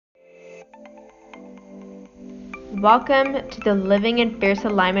Welcome to the Living in Fierce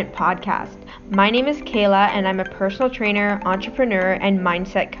Alignment podcast. My name is Kayla and I'm a personal trainer, entrepreneur, and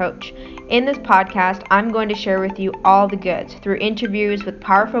mindset coach. In this podcast, I'm going to share with you all the goods through interviews with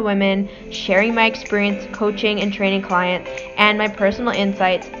powerful women, sharing my experience coaching and training clients, and my personal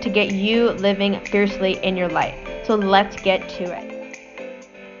insights to get you living fiercely in your life. So let's get to it.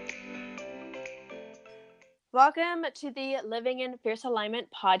 Welcome to the Living in Fierce Alignment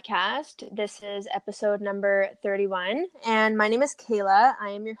podcast. This is episode number 31, and my name is Kayla.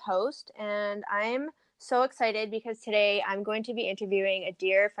 I am your host, and I'm so excited because today I'm going to be interviewing a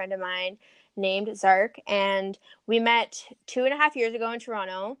dear friend of mine named Zark, and we met 2.5 years ago in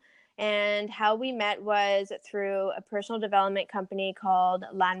Toronto, and how we met was through a personal development company called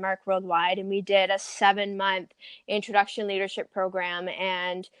Landmark Worldwide, and we did a 7-month introduction leadership program,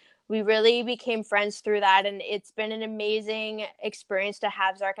 and we really became friends through that, and it's been an amazing experience to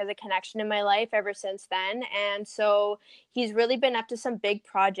have Zark as a connection in my life ever since then. And so he's really been up to some big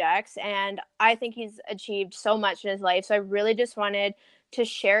projects, and I think he's achieved so much in his life. So I really just wanted to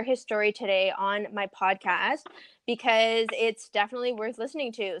share his story today on my podcast because it's definitely worth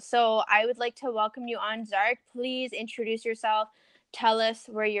listening to. So I would like to welcome you on, Zark. Please introduce yourself, tell us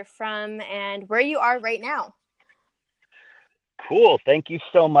where you're from and where you are right now. Cool. Thank you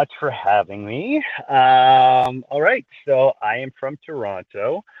so much for having me. All right. So I am from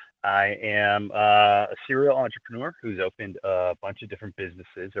Toronto. I am a serial entrepreneur who's opened a bunch of different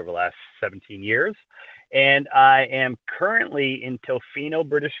businesses over the last 17 years. And I am currently in Tofino,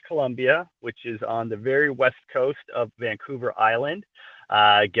 British Columbia, which is on the very west coast of Vancouver Island,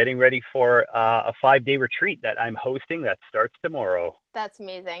 getting ready for a 5-day retreat that I'm hosting that starts tomorrow. That's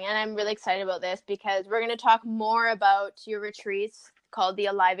amazing. And I'm really excited about this because we're going to talk more about your retreats called the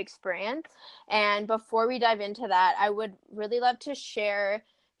Alive Experience. And before we dive into that, I would really love to share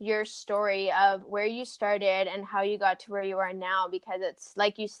your story of where you started and how you got to where you are now, because it's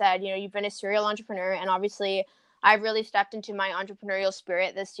like you said, you've been a serial entrepreneur, and obviously I've really stepped into my entrepreneurial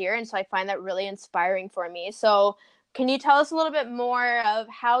spirit this year. And so I find that really inspiring for me. So can you tell us a little bit more of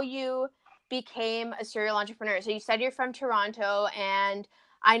how you became a serial entrepreneur? So you said you're from Toronto, and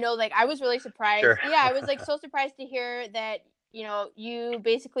I know, I was really surprised. Sure. Yeah, I was so surprised to hear that, you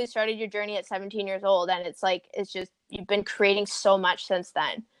basically started your journey at 17 years old, and it's just, you've been creating so much since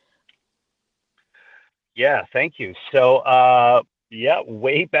then. Yeah, thank you. So, yeah,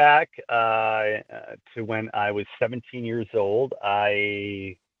 way back to when I was 17 years old,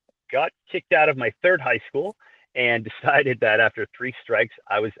 I got kicked out of my third high school and decided that after 3 strikes,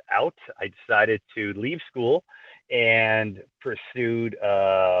 I was out. I decided to leave school and pursued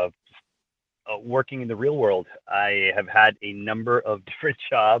working in the real world. I have had a number of different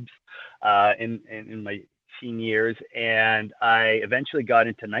jobs in my teen years, and I eventually got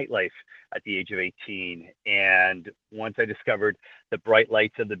into nightlife at the age of 18. And once I discovered the bright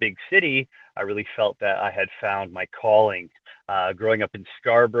lights of the big city, I really felt that I had found my calling. Growing up in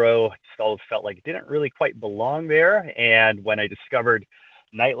Scarborough, I just always felt like it didn't really quite belong there. And when I discovered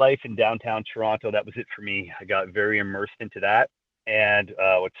nightlife in downtown Toronto, that was it for me. I got very immersed into that. And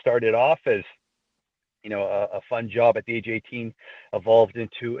what started off as a fun job at the age of 18 evolved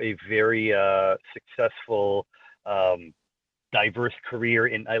into a very successful, diverse career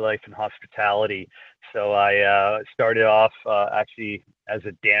in nightlife and hospitality. So I started off actually as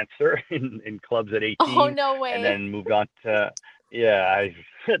a dancer in clubs at Oh, 18, no and way. then moved on to, yeah, I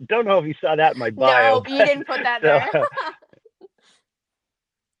don't know if you saw that in my bio, No, you but didn't put that so there.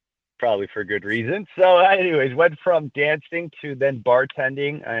 probably for good reason. So, anyways, went from dancing to then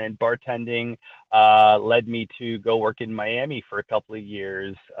bartending, and bartending led me to go work in Miami for a couple of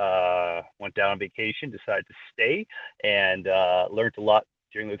years. Went down on vacation, decided to stay, and learned a lot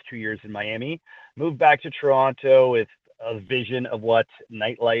during those 2 years in Miami. Moved back to Toronto with a vision of what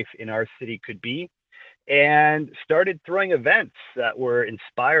nightlife in our city could be, and started throwing events that were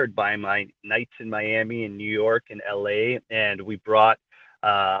inspired by my nights in Miami and New York and LA. And we brought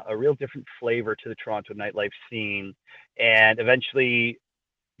a real different flavor to the Toronto nightlife scene, and eventually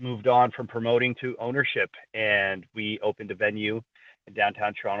moved on from promoting to ownership. And we opened a venue in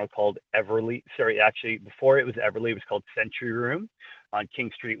downtown Toronto called Everly. Sorry, actually, before it was Everly, it was called Century Room on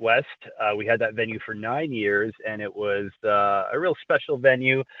King Street West. We had that venue for 9 years, and it was a real special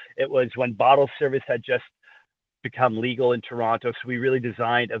venue. It was when bottle service had just become legal in Toronto. So we really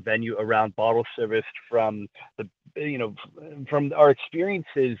designed a venue around bottle service from the, from our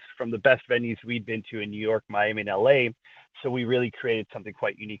experiences from the best venues we'd been to in New York, Miami, and LA. So we really created something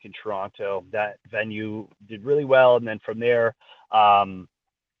quite unique in Toronto. That venue did really well. And then from there, I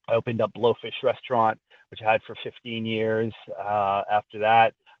opened up Blowfish Restaurant, which I had for 15 years. After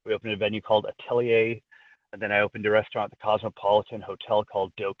that, we opened a venue called Atelier And then I opened a restaurant at the Cosmopolitan Hotel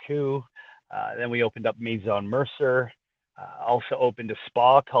called Doku. Then we opened up Maison Mercer. Also opened a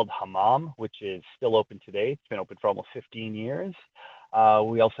spa called Hammam, which is still open today. It's been open for almost 15 years.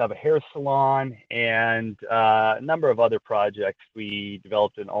 We also have a hair salon and a number of other projects. We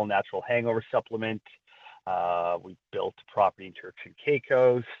developed an all-natural hangover supplement. We built a property in Turks and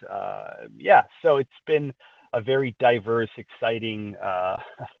Caicos. Yeah, so it's been a very diverse, exciting,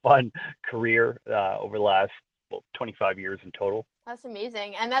 fun career over the last 25 years in total. That's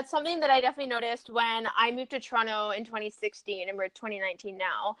amazing. And that's something that I definitely noticed when I moved to Toronto in 2016, and we're 2019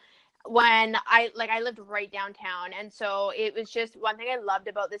 now. When I lived right downtown, and so it was just one thing I loved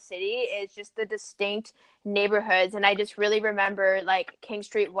about the city is just the distinct neighborhoods. And I just really remember like King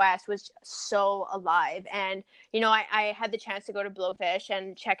Street West was so alive. And I had the chance to go to Blowfish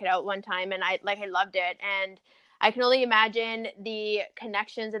and check it out one time, and I loved it. And I can only imagine the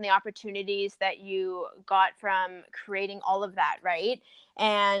connections and the opportunities that you got from creating all of that, right?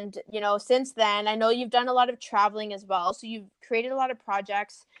 And, since then, I know you've done a lot of traveling as well. So you've created a lot of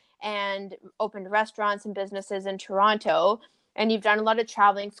projects and opened restaurants and businesses in Toronto, and you've done a lot of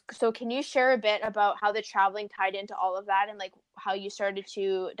traveling. So can you share a bit about how the traveling tied into all of that and like how you started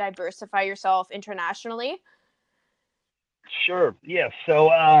to diversify yourself internationally? Sure. Yeah. So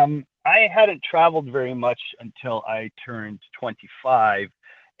I hadn't traveled very much until I turned 25.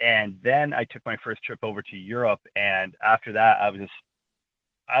 And then I took my first trip over to Europe. And after that, I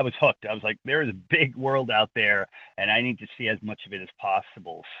was hooked. I was like, there is a big world out there, and I need to see as much of it as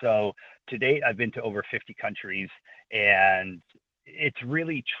possible. So to date, I've been to over 50 countries, and it's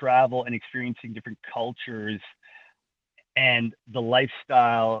really travel and experiencing different cultures and the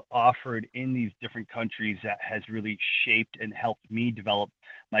lifestyle offered in these different countries that has really shaped and helped me develop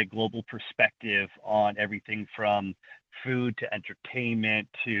my global perspective on everything from food to entertainment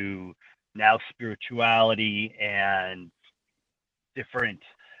to now spirituality and different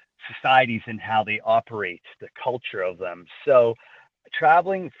societies and how they operate, the culture of them. So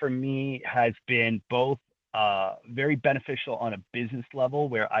traveling for me has been both very beneficial on a business level,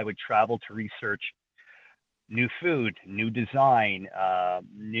 where I would travel to research new food, new design,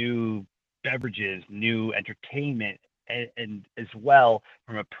 new beverages, new entertainment, and as well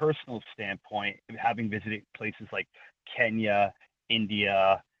from a personal standpoint, having visited places like Kenya,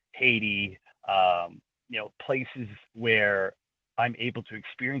 India, Haiti, places where I'm able to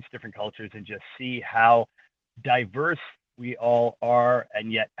experience different cultures and just see how diverse we all are,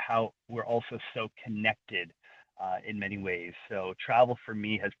 and yet how we're also so connected in many ways. So travel for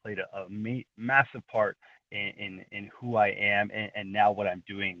me has played a massive part in who I am, and now what I'm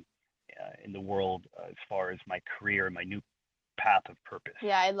doing in the world as far as my career and my new path of purpose.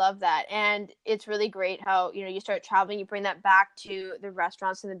 Yeah, I love that. And it's really great how, you start traveling, you bring that back to the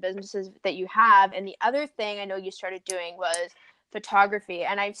restaurants and the businesses that you have. And the other thing I know you started doing was photography.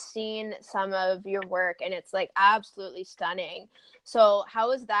 And I've seen some of your work, and it's like absolutely stunning. So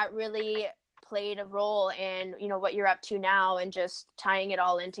how has that really played a role in, what you're up to now and just tying it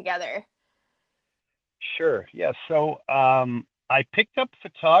all in together? Sure. Yeah. So I picked up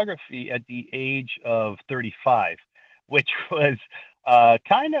photography at the age of 35, which was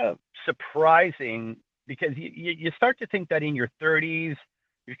kind of surprising because you start to think that in your 30s,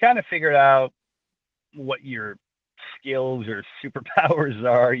 you kind of figured out what your skills or superpowers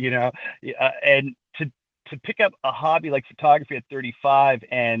are, and to pick up a hobby like photography at 35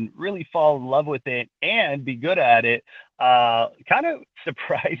 and really fall in love with it and be good at it kind of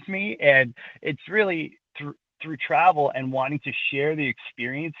surprised me. And it's really through travel and wanting to share the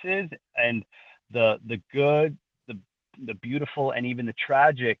experiences and the good, the beautiful, and even the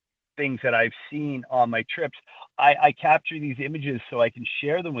tragic things that I've seen on my trips. I capture these images so I can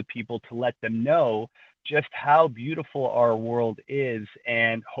share them with people to let them know just how beautiful our world is,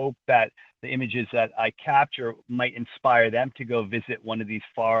 and hope that the images that I capture might inspire them to go visit one of these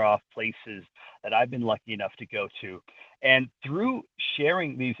far off places that I've been lucky enough to go to. And through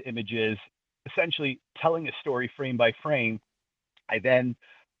sharing these images, essentially telling a story frame by frame, I then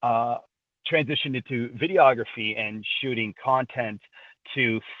transitioned into videography and shooting content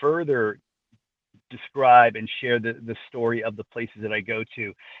to further describe and share the story of the places that I go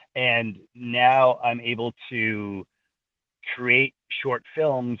to. And now I'm able to create short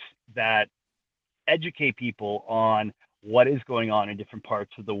films that educate people on what is going on in different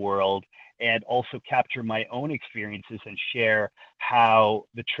parts of the world, and also capture my own experiences and share how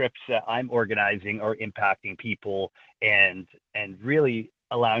the trips that I'm organizing are impacting people, and really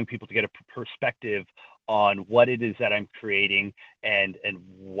allowing people to get a perspective on what it is that I'm creating and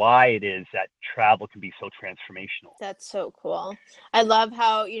why it is that travel can be so transformational. That's so cool. I love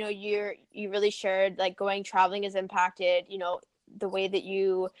how, you really shared like going traveling has impacted, the way that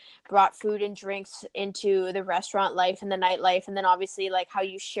you brought food and drinks into the restaurant life and the nightlife, and then obviously like how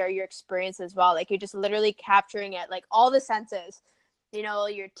you share your experience as well. Like you're just literally capturing it, like all the senses,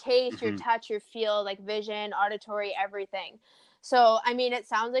 your taste, your Hmm. touch, your feel, like vision, auditory, everything. So, I mean, it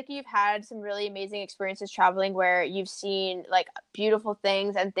sounds like you've had some really amazing experiences traveling where you've seen like beautiful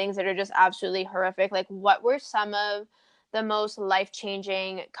things and things that are just absolutely horrific. Like, what were some of the most life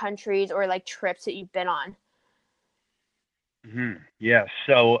changing countries or like trips that you've been on? Hmm. Yeah.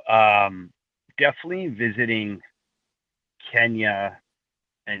 So definitely visiting Kenya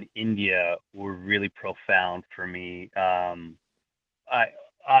and India were really profound for me. I,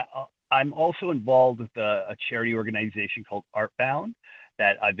 I I'm also involved with a charity organization called Artbound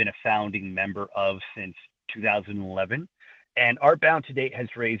that I've been a founding member of since 2011. And Artbound to date has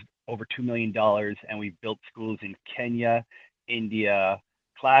raised over $2 million, and we've built schools in Kenya, India,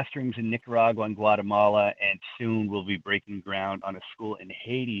 classrooms in Nicaragua and Guatemala, and soon we'll be breaking ground on a school in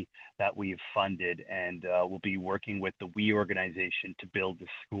Haiti that we've funded, and we'll be working with the We organization to build the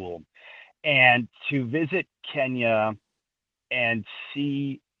school. And to visit Kenya and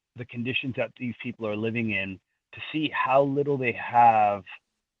see the conditions that these people are living in, to see how little they have,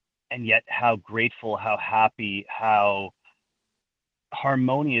 and yet how grateful, how happy, how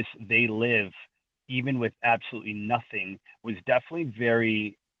harmonious they live, even with absolutely nothing, was definitely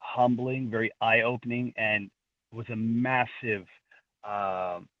very humbling, very eye opening, and was a massive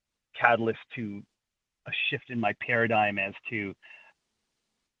um catalyst to a shift in my paradigm as to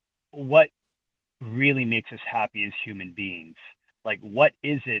what really makes us happy as human beings. Like, what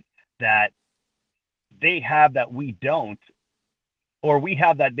is it that they have that we don't, or we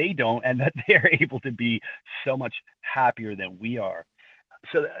have that they don't, and that they're able to be so much happier than we are.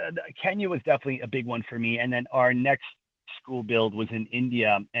 So Kenya was definitely a big one for me. And then our next school build was in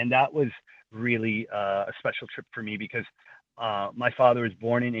India, and that was really a special trip for me because my father was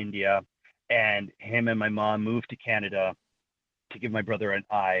born in India, and him and my mom moved to Canada to give my brother and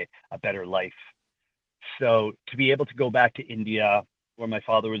I a better life. So to be able to go back to India, where my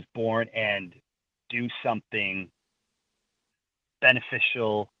father was born, and do something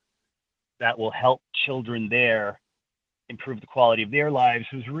beneficial that will help children there improve the quality of their lives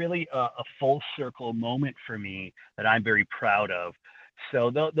was really a full circle moment for me that I'm very proud of.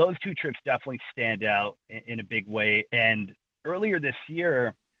 So those two trips definitely stand out in a big way. And earlier this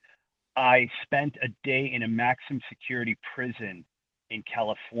year, I spent a day in a maximum security prison in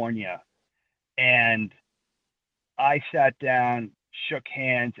California, and I sat down, shook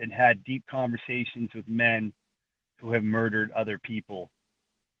hands, and had deep conversations with men who have murdered other people.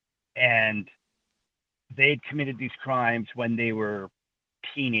 And they'd committed these crimes when they were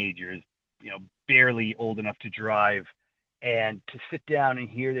teenagers, barely old enough to drive. And to sit down and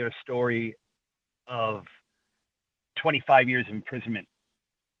hear their story of 25 years of imprisonment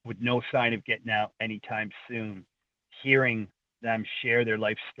with no sign of getting out anytime soon, hearing them share their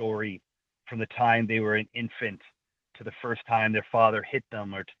life story from the time they were an infant to the first time their father hit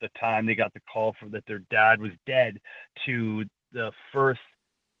them, or to the time they got the call for that their dad was dead, to the first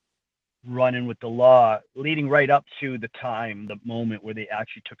run in with the law, leading right up to the time, the moment where they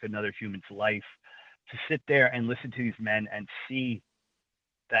actually took another human's life. To sit there and listen to these men and see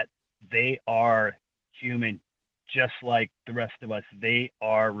that they are human, just like the rest of us. They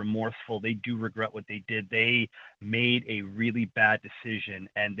are remorseful. They do regret what they did. They made a really bad decision,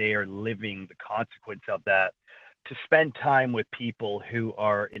 and they are living the consequence of that. To spend time with people who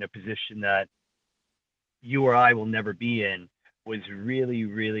are in a position that you or I will never be in was really,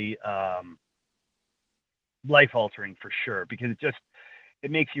 really life altering for sure, because it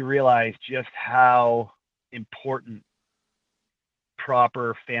makes you realize just how important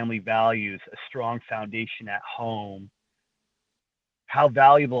proper family values, a strong foundation at home, how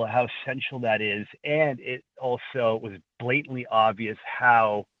valuable, how essential that is. And it also was blatantly obvious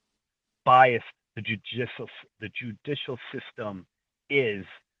how biased the judicial system is,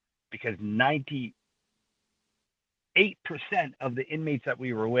 because 98% of the inmates that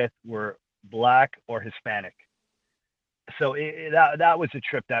we were with were black or Hispanic. So that was a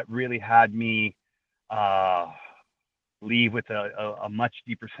trip that really had me uh, leave with a much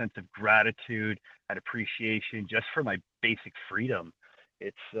deeper sense of gratitude and appreciation just for my basic freedom.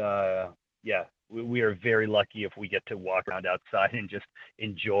 It's yeah, we are very lucky if we get to walk around outside and just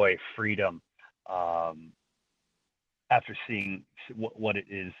enjoy freedom, um, after seeing what it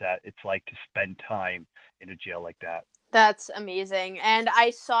is that it's like to spend time in a jail like that. That's amazing. And I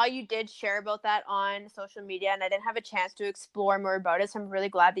saw you did share about that on social media, and I didn't have a chance to explore more about it. So I'm really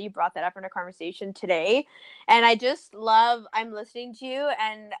glad that you brought that up in our conversation today. And I just love, I'm listening to you,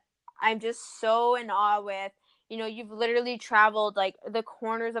 and I'm just so in awe with, you've literally traveled like the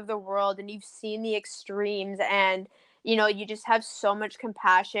corners of the world and you've seen the extremes, and, you just have so much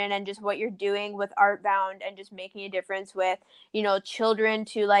compassion, and just what you're doing with Artbound and just making a difference with, children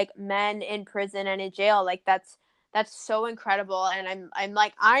to like men in prison and in jail. Like that's so incredible, and I'm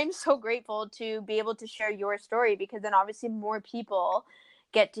like, I'm so grateful to be able to share your story, because then obviously more people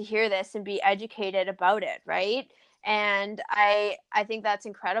get to hear this and be educated about it, right? And I think that's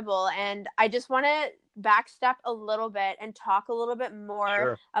incredible, and I just want to backstep a little bit and talk a little bit more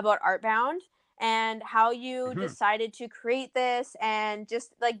Sure. about Artbound and how you Hmm. decided to create this, and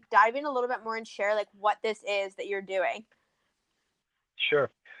just like dive in a little bit more and share like what this is that you're doing. Sure.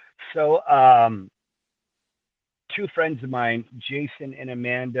 So, two friends of mine, Jason and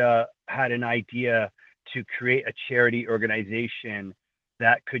Amanda, had an idea to create a charity organization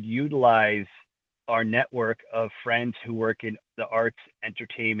that could utilize our network of friends who work in the arts,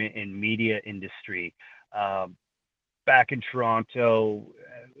 entertainment, and media industry. Um, Back in Toronto,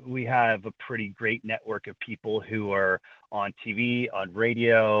 we have a pretty great network of people who are on TV, on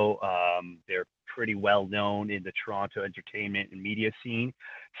radio. They're pretty well known in the Toronto entertainment and media scene.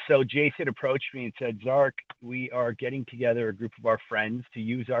 So Jason approached me and said, Zark, we are getting together a group of our friends to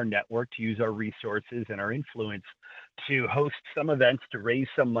use our network, to use our resources and our influence to host some events, to raise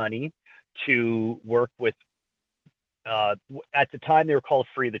some money, to work with at the time they were called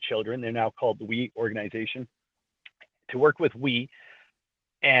Free the Children. They're now called the We organization, to work with We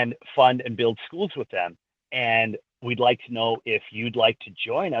and fund and build schools with them. And we'd like to know if you'd like to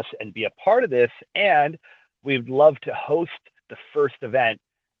join us and be a part of this. And we'd love to host the first event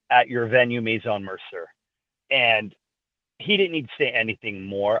at your venue, Maison Mercier. And he didn't need to say anything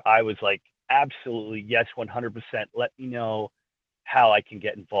more. I was like, absolutely, yes, 100%. Let me know how I can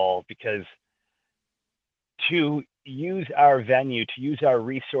get involved, because to use our venue, to use our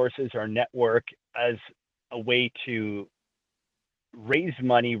resources, our network as a way to raise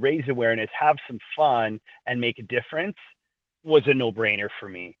money, raise awareness, have some fun, and make a difference was a no brainer for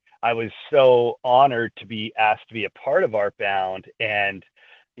me. I was so honored to be asked to be a part of Artbound, and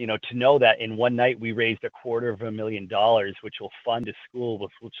to know that in one night we raised $250,000, which will fund a school,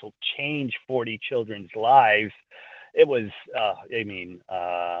 which will change 40 children's lives. It was,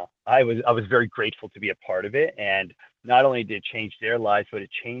 I was very grateful to be a part of it, and not only did it change their lives, but it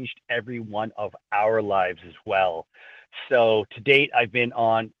changed every one of our lives as well. So to date, I've been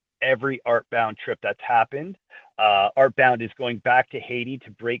on every Artbound trip that's happened. Artbound is going back to Haiti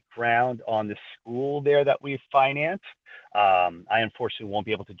to break ground on the school there that we've financed. I unfortunately won't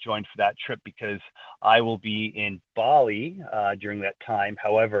be able to join for that trip because I will be in Bali during that time.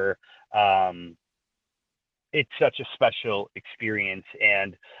 However, it's such a special experience,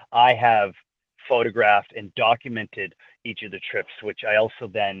 and I have photographed and documented each of the trips, which I also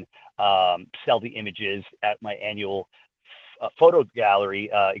then sell the images at my annual photo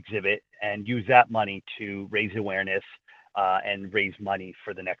gallery exhibit, and use that money to raise awareness and raise money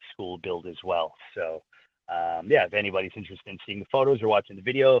for the next school build as well. So yeah, if anybody's interested in seeing the photos or watching the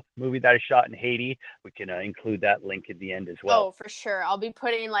video movie that I shot in Haiti, we can include that link at the end as well. Oh, for sure. I'll be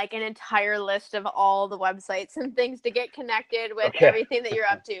putting like an entire list of all the websites and things to get connected with Okay. everything that you're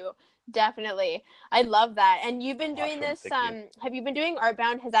up to. Definitely. I love that. And you've been doing Awesome. this, Thank you. have you been doing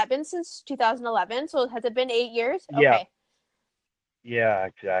Artbound? Has that been since 2011? So has it been 8 years? Yeah. Okay. Yeah,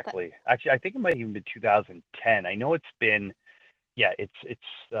 That, exactly. Actually, I think it might even been 2010. I know it's been, yeah, it's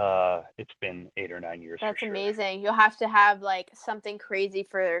been 8 or 9 years for that's sure. amazing. You'll have to have like something crazy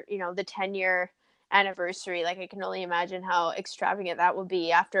for, the 10-year anniversary. Like I can only imagine how extravagant that would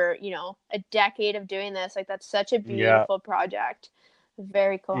be after, a decade of doing this. Like that's such a Yeah. beautiful project.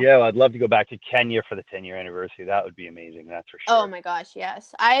 Very cool. Yeah, I'd love to go back to Kenya for the 10-year anniversary. That would be amazing, that's for Oh sure. my gosh,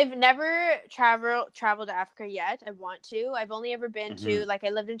 yes. I've never traveled to Africa yet. I want to. I've only ever been Hmm. to, like, I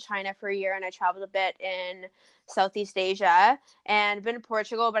lived in China for a year, and I traveled a bit in Southeast Asia and been to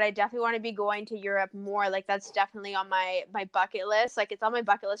Portugal, but I definitely want to be going to Europe more. Like that's definitely on my bucket list. Like it's on my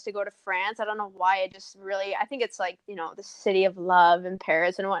bucket list to go to France. I don't know why. I just really, I think it's like, the city of love in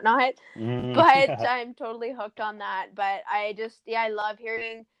Paris and whatnot. Hmm. But I'm totally hooked on that. But I just, yeah, I love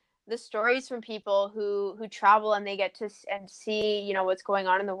hearing the stories from people who travel, and they get to and see, what's going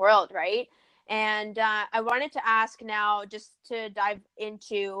on in the world, right? And I wanted to ask now, just to dive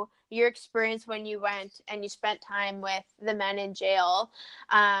into your experience when you went and you spent time with the men in jail,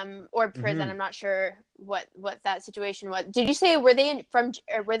 or prison. Hmm. I'm not sure what that situation was. Did you say, were they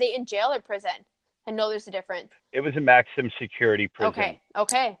in jail or prison? I know there's a difference. It was a maximum security prison. Okay.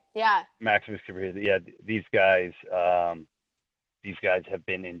 Okay. Yeah. Maximum security. Yeah, these guys have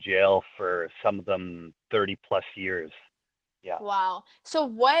been in jail for some of them 30 plus years. Yeah, Wow. So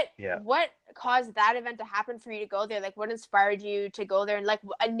what yeah. caused that event to happen for you to go there? Like what inspired you to go there, and like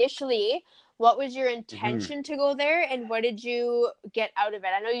initially what was your Hmm. intention to go there and what did you get out of it?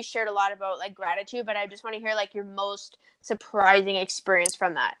 I know you shared a lot about like gratitude, but I just want to hear like your most surprising experience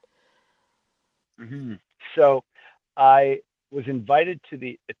from that. Hmm. So I was invited to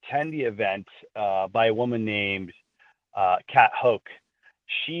attend the event by a woman named Kat Hoke.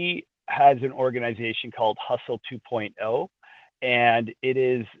 She has an organization called Hustle 2.0, and it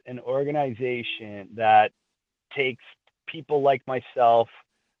is an organization that takes people like myself,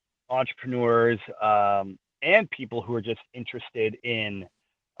 entrepreneurs, and people who are just interested in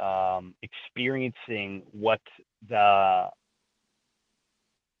experiencing what the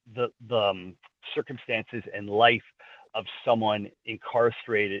the circumstances and life of someone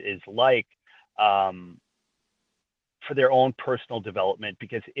incarcerated is like, um, for their own personal development,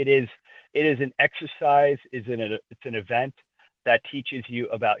 because it is an exercise, it's an event that teaches you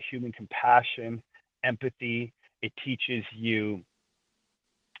about human compassion, empathy. It teaches you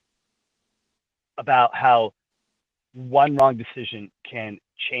about how one wrong decision can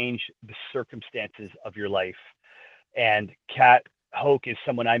change the circumstances of your life. And Kat Hoke is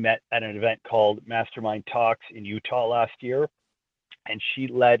someone I met at an event called Mastermind Talks in Utah last year, and she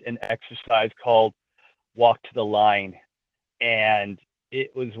led an exercise called Walk to the Line. And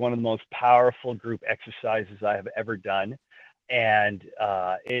it was one of the most powerful group exercises I have ever done. And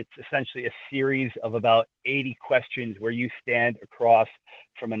it's essentially a series of about 80 questions where you stand across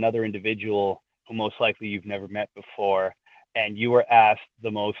from another individual who most likely you've never met before, and you are asked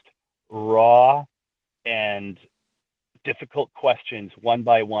the most raw and difficult questions one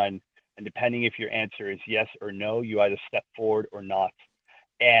by one. And depending if your answer is yes or no, you either step forward or not.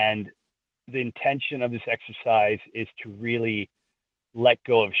 And the intention of this exercise is to really let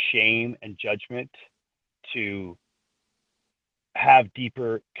go of shame and judgment, to have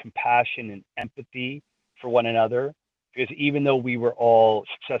deeper compassion and empathy for one another. Because even though we were all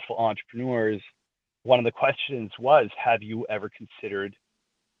successful entrepreneurs, one of the questions was, have you ever considered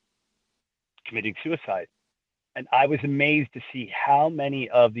committing suicide? And I was amazed to see how many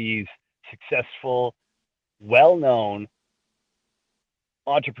of these successful, well known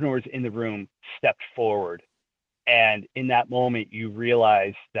entrepreneurs in the room stepped forward. And in that moment, you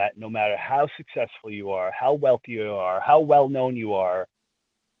realize that no matter how successful you are, how wealthy you are, how well known you are,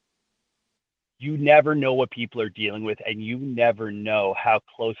 you never know what people are dealing with, and you never know how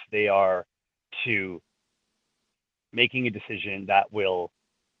close they are to making a decision that will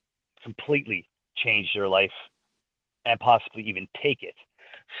completely change their life and possibly even take it.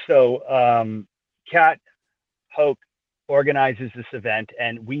 So, Kat Hoke organizes this event,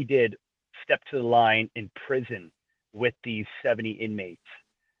 and we did step to the line in prison with these 70 inmates.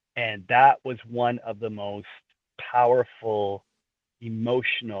 And that was one of the most powerful,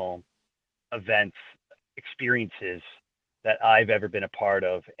 emotional events, experiences that I've ever been a part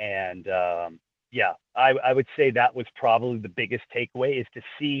of. And yeah, I would say that was probably the biggest takeaway, is to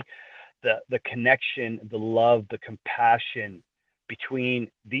see the connection, the love, the compassion between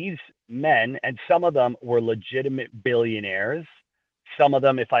these men, and some of them were legitimate billionaires. Some of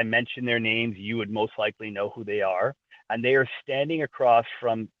them, if I mention their names, you would most likely know who they are. And they are standing across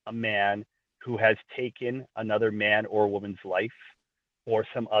from a man who has taken another man or woman's life, or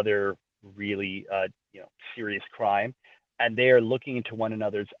some other really serious crime, and they are looking into one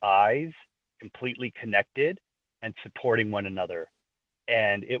another's eyes, completely connected and supporting one another.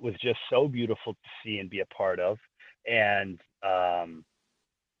 And it was just so beautiful to see and be a part of. And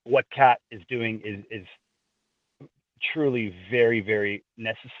what Kat is doing is truly very, very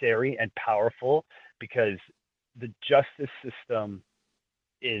necessary and powerful, because the justice system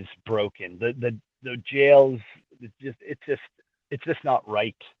is broken. The jails, it's just not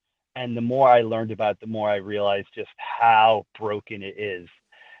right. And the more I learned about it, the more I realized just how broken it is.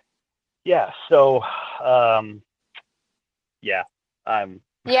 Yeah. So yeah, I'm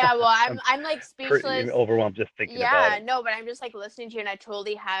Yeah, well, I'm I'm like pretty speechless. overwhelmed just thinking about Yeah, it. no, but I'm just like listening to you and I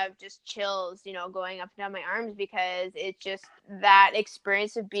totally have just chills, going up and down my arms because it's just that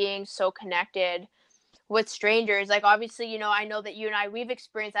experience of being so connected with strangers. Like obviously, I know that you and I we've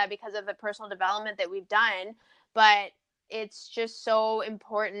experienced that because of the personal development that we've done, but it's just so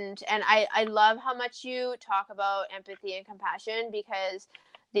important. And I love how much you talk about empathy and compassion because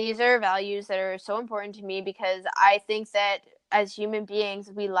these are values that are so important to me because I think that as human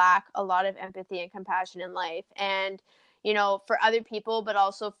beings we lack a lot of empathy and compassion in life. And for other people, but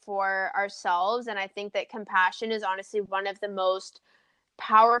also for ourselves. And I think that compassion is honestly one of the most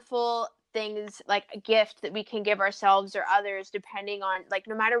powerful things, like a gift that we can give ourselves or others, depending on, like,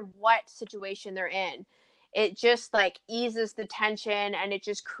 no matter what situation they're in. It just like eases the tension, and it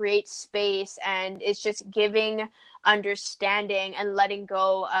just creates space, and it's just giving understanding and letting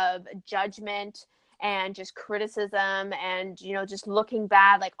go of judgment and just criticism and just looking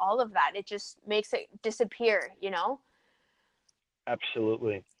bad, like all of that. It just makes it disappear.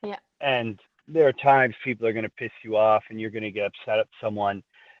 Absolutely. Yeah, And there are times people are going to piss you off and you're going to get upset at someone.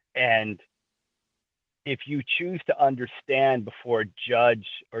 And if you choose to understand before judge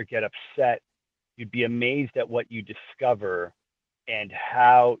or get upset, you'd be amazed at what you discover and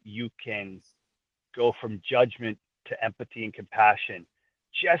how you can go from judgment to empathy and compassion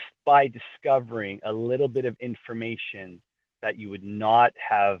just by discovering a little bit of information that you would not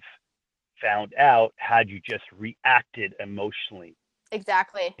have found out had you just reacted emotionally.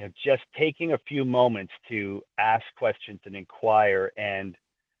 exactly. Just taking a few moments to ask questions and inquire and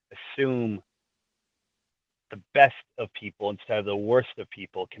assume the best of people instead of the worst of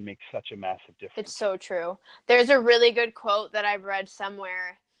people can make such a massive It's difference. so true. There's a really good quote that I've read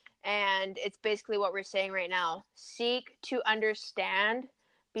somewhere, and it's basically what we're saying right now. Seek to understand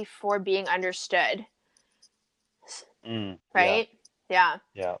before being understood. Yeah, Right? Yeah.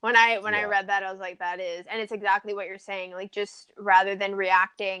 yeah, When I yeah. read that, I was like, that is, and it's exactly what you're saying. Like, just rather than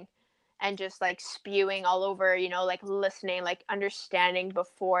reacting and just like spewing all over, like listening, like understanding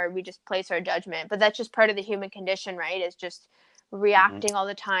before we just place our judgment. But that's just part of the human condition, right? Is just Hmm. reacting all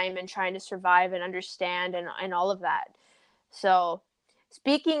the time and trying to survive and understand and all of that. So,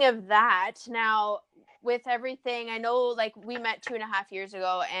 speaking of that, now with everything, I know like we met 2.5 years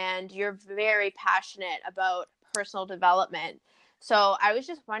ago, and you're very passionate about personal development. So, I was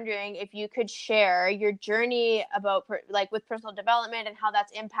just wondering if you could share your journey about like with personal development and how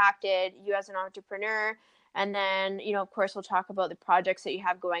that's impacted you as an entrepreneur. And then, of course, we'll talk about the projects that you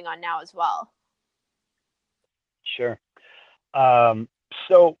have going on now as well. Sure. Um,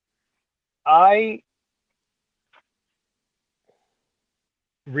 so I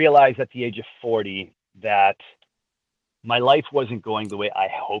realized at the age of 40 that my life wasn't going the way I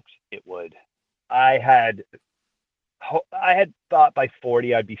hoped it would. I had I had thought by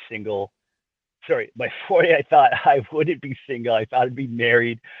 40 I'd be single. Sorry, by 40 I thought I wouldn't be single. I thought I'd be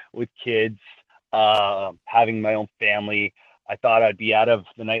married with kids, having my own family. I thought I'd be out of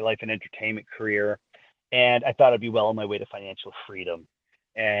the nightlife and entertainment career, and I thought I'd be well on my way to financial freedom.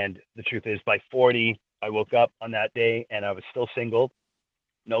 And the truth is, by 40, I woke up on that day and I was still single,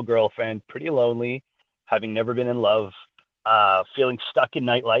 no girlfriend, pretty lonely, having never been in love, feeling stuck in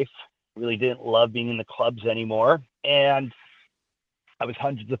nightlife. Really didn't love being in the clubs anymore, and I was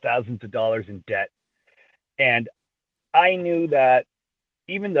hundreds of thousands of dollars in debt. And I knew that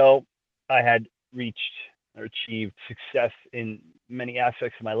even though I had reached or achieved success in many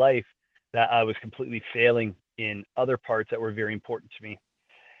aspects of my life, that I was completely failing in other parts that were very important to me.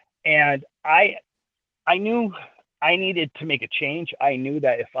 And I knew I needed to make a change. I knew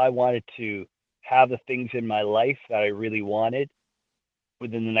that if I wanted to have the things in my life that I really wanted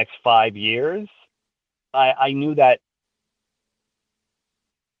within the next 5 years, I knew that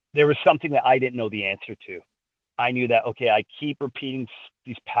there was something that I didn't know the answer to. I knew that, okay, I keep repeating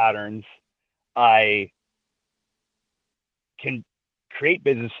these patterns. I can create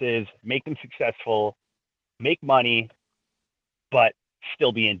businesses, make them successful, make money, but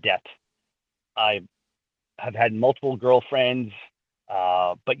still be in debt. I have had multiple girlfriends,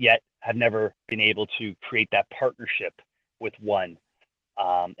 but yet have never been able to create that partnership with one.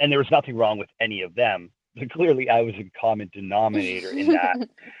 And there was nothing wrong with any of them. But clearly, I was a common denominator in that.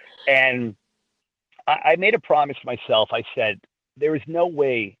 And I made a promise to myself. I said, there is no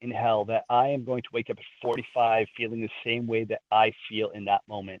way in hell that I am going to wake up at 45 feeling the same way that I feel in that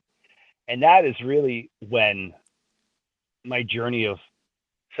moment. And that is really when my journey of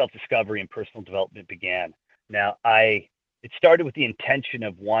self discovery and personal development began. Now, it started with the intention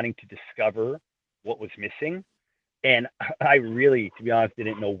of wanting to discover what was missing. And I really, to be honest,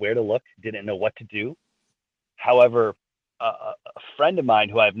 didn't know where to look, didn't know what to do. However, a friend of mine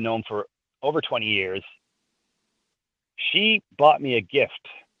who I've known for over 20 years, she bought me a gift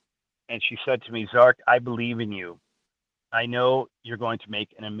and she said to me, Zark, I believe in you. I know you're going to make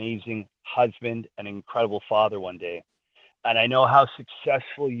an amazing husband and an incredible father one day. And I know how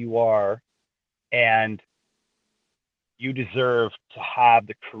successful you are, and you deserve to have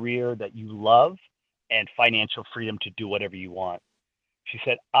the career that you love and financial freedom to do whatever you want. She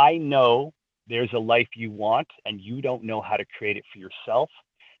said, I know there's a life you want and you don't know how to create it for yourself.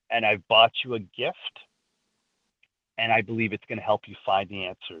 And I've bought you a gift and I believe it's going to help you find the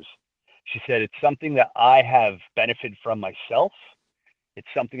answers. She said, it's something that I have benefited from myself. It's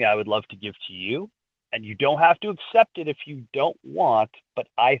something I would love to give to you. And you don't have to accept it if you don't want, but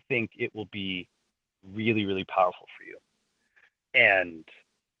I think it will be really, really powerful for you. And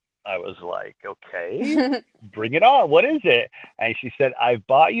I was like, okay, bring it on. What is it? And she said, I've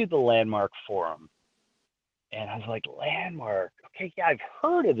bought you the Landmark Forum. And I was like, Landmark? Okay, yeah, I've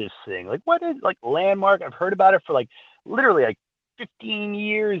heard of this thing. Like, what is like Landmark? I've heard about it for like literally like 15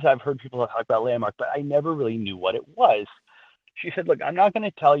 years. I've heard people talk about Landmark, but I never really knew what it was. She said, look, I'm not going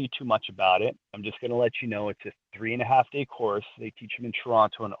to tell you too much about it. I'm just going to let you know it's a 3.5 day course. They teach them in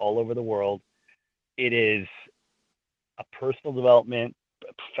Toronto and all over the world. It is a personal development,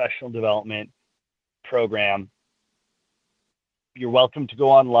 a professional development program. You're welcome to go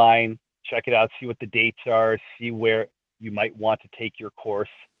online, check it out, see what the dates are, see where you might want to take your course.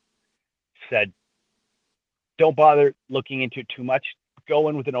 Said, don't bother looking into it too much. Go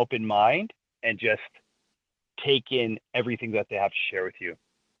in with an open mind and just take in everything that they have to share with you.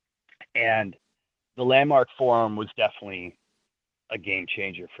 And the Landmark Forum was definitely a game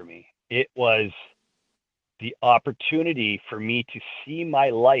changer for me. It was the opportunity for me to see my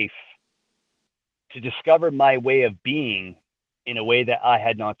life, to discover my way of being in a way that I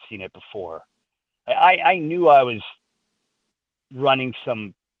had not seen it before. I knew I was running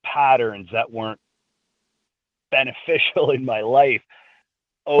some patterns that weren't beneficial in my life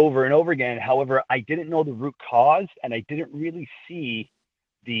over and over again. However, I didn't know the root cause and I didn't really see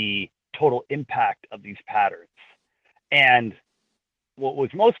the total impact of these patterns. And what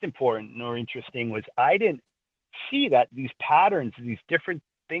was most important or interesting was I didn't see that these patterns, these different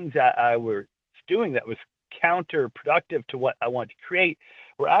things that I was doing that was counterproductive to what I wanted to create,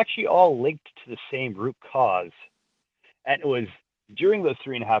 were actually all linked to the same root cause. And it was during those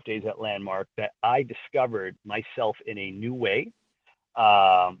 3.5 days at Landmark that I discovered myself in a new way,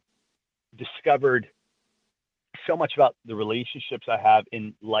 discovered so much about the relationships I have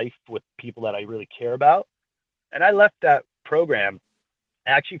in life with people that I really care about. And I left that program.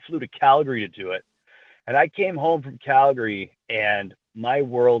 I actually flew to Calgary to do it. And I came home from Calgary and my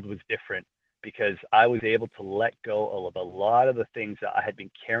world was different because I was able to let go of a lot of the things that I had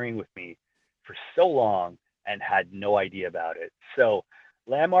been carrying with me for so long and had no idea about it. So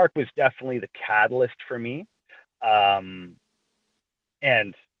Landmark was definitely the catalyst for me. Um,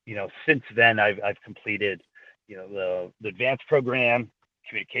 and since then I've completed the advanced program,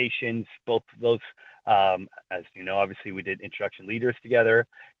 communications, both of those. As you know, obviously we did introduction leaders together,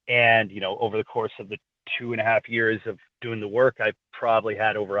 and over the course of the 2.5 years of doing the work, I've probably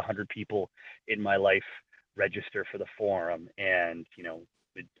had over 100 people in my life register for the forum, and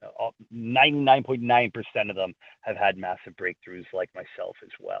 99.9% of them have had massive breakthroughs like myself as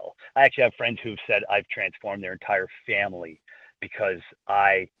well. I actually have friends who've said I've transformed their entire family because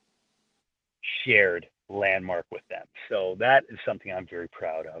I shared Landmark with them. So that is something I'm very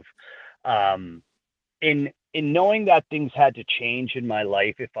proud of. In knowing that things had to change in my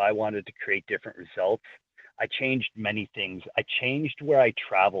life if I wanted to create different results, I changed many things. I changed where I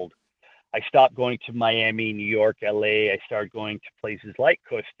traveled. I stopped going to Miami, New York, LA. I started going to places like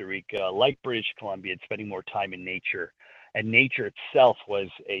Costa Rica, like British Columbia, and spending more time in nature. And nature itself was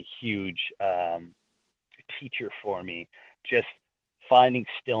a huge teacher for me. Just finding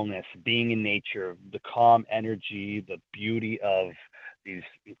stillness, being in nature, the calm energy, the beauty of these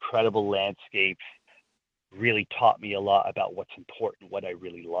incredible landscapes really taught me a lot about what's important, what I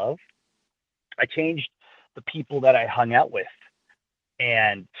really love. I changed the people that I hung out with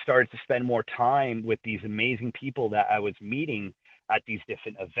and started to spend more time with these amazing people that I was meeting at these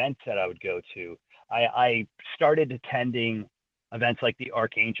different events that I would go to. I started attending events like the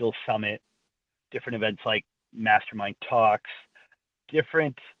Archangel Summit, different events like Mastermind Talks,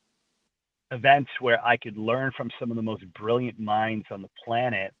 different events where I could learn from some of the most brilliant minds on the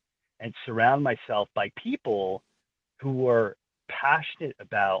planet and surround myself by people who were passionate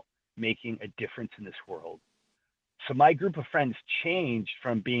about making a difference in this world. So my group of friends changed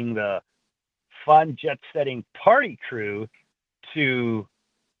from being the fun jet setting party crew to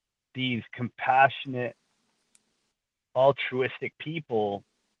these compassionate, altruistic people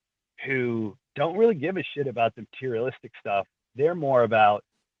who don't really give a shit about the materialistic stuff. They're more about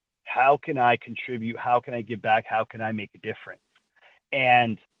how can I contribute? How can I give back? How can I make a difference?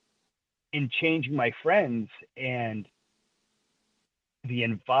 And in changing my friends and the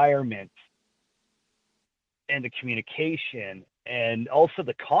environment and the communication and also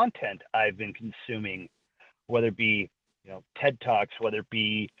the content I've been consuming, whether it be, TED Talks, whether it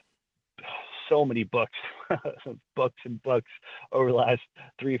be so many books, books and books over the last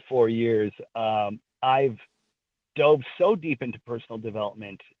 3-4 years, I've dove so deep into personal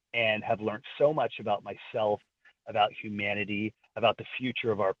development and have learned so much about myself, about humanity, about the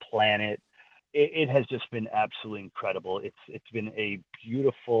future of our planet. It has just been absolutely incredible. It's been a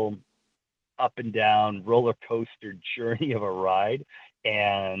beautiful up and down roller coaster journey of a ride,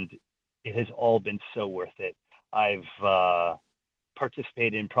 and it has all been so worth it. I've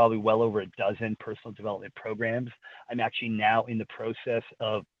participated in probably well over a dozen personal development programs. I'm actually now in the process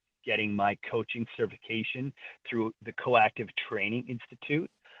of getting my coaching certification through the Coactive Training Institute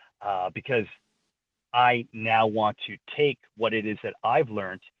because I now want to take what it is that I've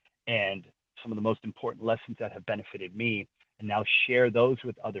learned and some of the most important lessons that have benefited me and now share those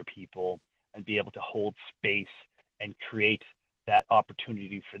with other people and be able to hold space and create that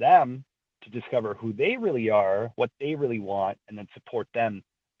opportunity for them to discover who they really are, what they really want, and then support them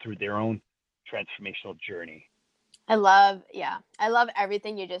through their own transformational journey. I love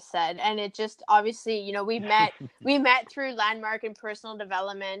everything you just said. And it just obviously, we met through Landmark and personal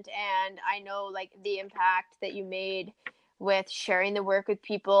development. And I know like the impact that you made with sharing the work with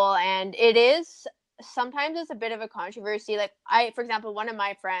people. And it is sometimes it's a bit of a controversy. Like, for example, one of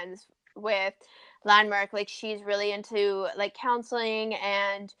my friends with Landmark, like, she's really into like counseling,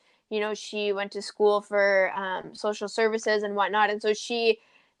 and, she went to school for social services and whatnot. And so she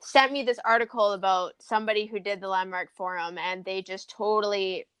sent me this article about somebody who did the Landmark Forum, and they just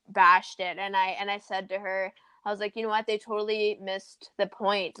totally bashed it. And I said to her, I was like, you know what, they totally missed the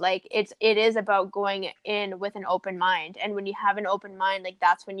point. Like, it is about going in with an open mind, and when you have an open mind, like,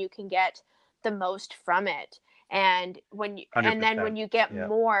 that's when you can get the most from it. And then 100%. when you get Yeah.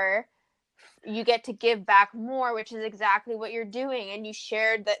 more, you get to give back more, which is exactly what you're doing. And you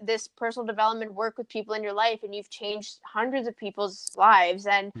shared this personal development work with people in your life, and you've changed hundreds of people's lives.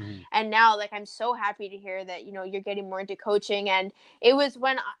 and Mm-hmm. and now, like, I'm so happy to hear that you're getting more into coaching. And it was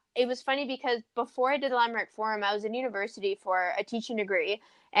funny because before I did the Landmark Forum, I was in university for a teaching degree,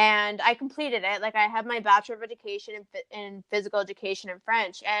 and I completed it. Like, I have my Bachelor of Education in physical education and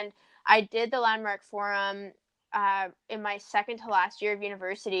French, and I did the Landmark Forum in my second to last year of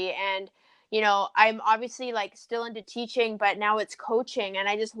university. And I'm obviously like still into teaching, but now it's coaching. And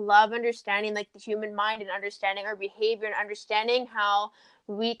I just love understanding like the human mind, and understanding our behavior, and understanding how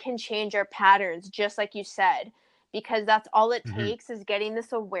we can change our patterns, just like you said, because that's all it Mm-hmm. takes, is getting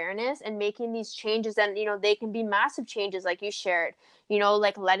this awareness and making these changes. And they can be massive changes, like you shared,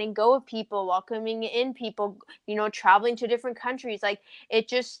 like letting go of people, welcoming in people, traveling to different countries. Like,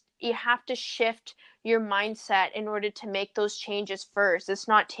 you have to shift your mindset in order to make those changes first. It's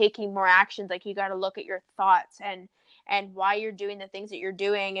not taking more actions. Like, you got to look at your thoughts, and why you're doing the things that you're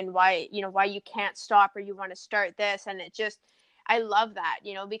doing, and why you can't stop, or you want to start this. And I love that,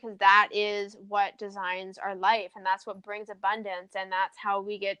 because that is what designs our life, and that's what brings abundance, and that's how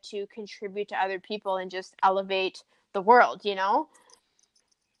we get to contribute to other people and just elevate the world.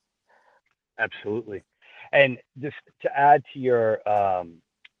 Absolutely. And just to add to your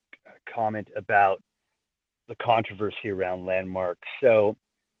comment about the controversy around landmarks. So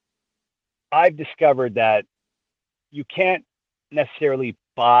I've discovered that you can't necessarily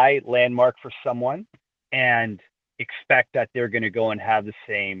buy landmark for someone and expect that they're going to go and have the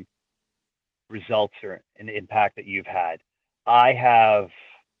same results or an impact that you've had. I have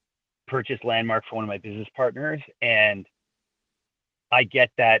purchased landmark for one of my business partners, and I get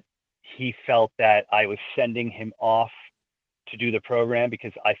that he felt that I was sending him off to do the program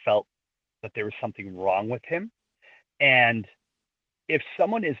because I felt that there was something wrong with him. And if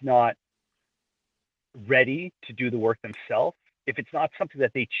someone is not ready to do the work themselves, if it's not something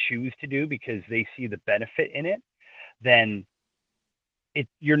that they choose to do because they see the benefit in it, then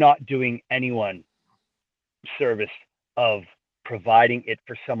you're not doing anyone service of providing it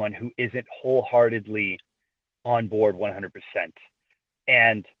for someone who isn't wholeheartedly on board 100%.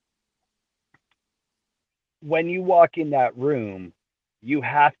 And when you walk in that room, you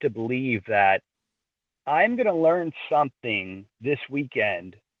have to believe that I'm going to learn something this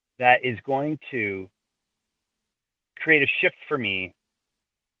weekend that is going to create a shift for me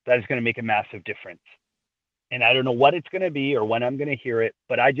that is going to make a massive difference. And I don't know what it's going to be or when I'm going to hear it,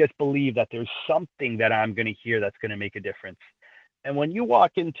 but I just believe that there's something that I'm going to hear that's going to make a difference. And when you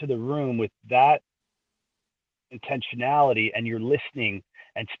walk into the room with that intentionality and you're listening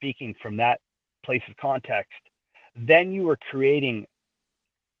and speaking from that place of context, then you are creating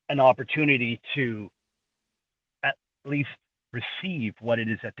an opportunity to at least receive what it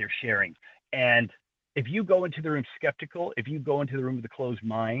is that they're sharing. And if you go into the room skeptical, if you go into the room with a closed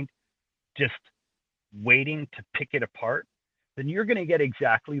mind, just waiting to pick it apart, then you're going to get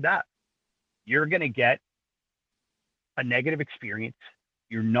exactly that. You're going to get a negative experience.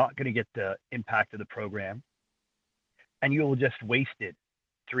 You're not going to get the impact of the program. and you will just wasted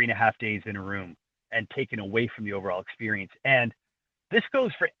 3.5 days in a room and taken away from the overall experience. And this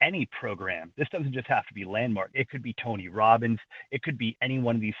goes for any program. This doesn't just have to be Landmark. It could be Tony Robbins. It could be any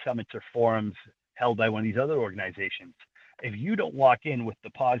one of these summits or forums held by one of these other organizations. If you don't walk in with the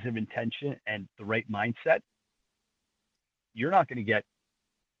positive intention and the right mindset, you're not going to get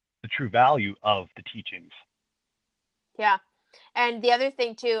the true value of the teachings. Yeah. And the other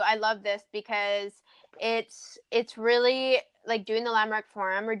thing too, I love this because it's really like doing the Landmark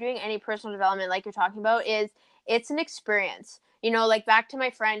Forum or doing any personal development like you're talking about is it's an experience. You know, like back to my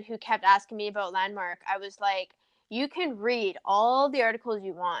friend who kept asking me about Landmark, I was like, you can read all the articles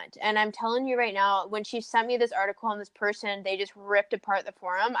you want. And I'm telling you right now, when she sent me this article on this person, they just ripped apart the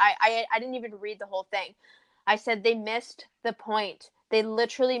forum. I didn't even read the whole thing. I said they missed the point. They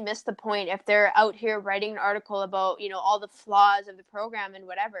literally missed the point if they're out here writing an article about, you know, all the flaws of the program and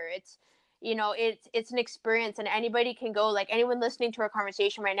whatever. It's, you know, it's an experience, and anybody can go, like anyone listening to our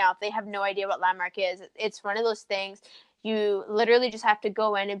conversation right now, if they have no idea what Landmark is, it's one of those things you literally just have to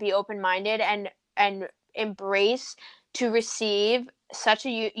go in and be open-minded and embrace to receive such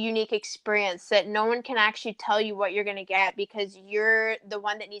a unique experience that no one can actually tell you what you're going to get, because you're the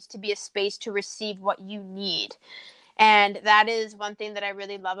one that needs to be a space to receive what you need. And that is one thing that I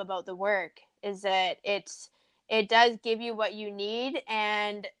really love about the work, is that it does give you what you need.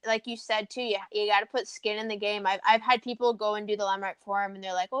 And like you said too, you got to put skin in the game. I've had people go and do the Landmark Forum and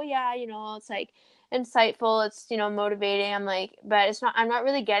they're like, oh yeah, you know, it's like insightful, it's, you know, motivating. I'm like, but it's not, I'm not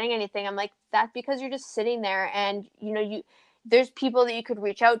really getting anything. I'm like, that's because you're just sitting there, and you know, there's people that you could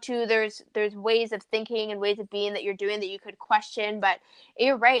reach out to, there's ways of thinking and ways of being that you're doing that you could question. But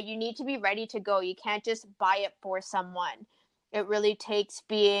you're right, you need to be ready to go. You can't just buy it for someone. It really takes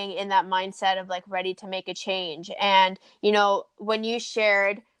being in that mindset of like ready to make a change. And you know, when you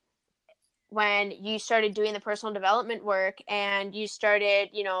started doing the personal development work and you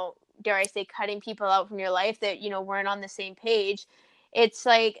started, you know, dare I say, cutting people out from your life that, you know, weren't on the same page, it's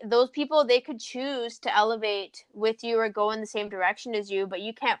like those people, they could choose to elevate with you or go in the same direction as you, but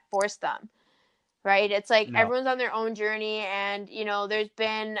you can't force them, right? It's like No, everyone's on their own journey. And you know, there's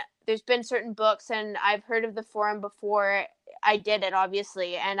been certain books, and I've heard of the forum before I did it,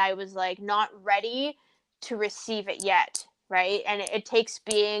 obviously, and I was like not ready to receive it yet, right? And it takes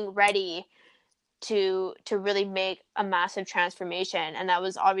being ready to really make a massive transformation. And that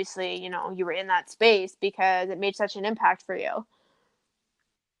was obviously, you know, you were in that space because it made such an impact for you.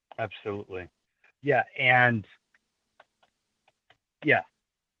 absolutely. Yeah, and yeah,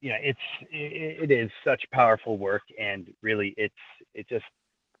 yeah, it is such powerful work, and really, it just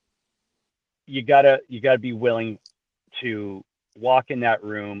you gotta be willing to walk in that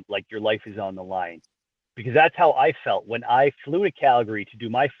room like your life is on the line, because that's how I felt when I flew to Calgary to do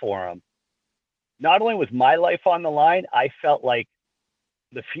my forum. Not only was my life on the line, I felt like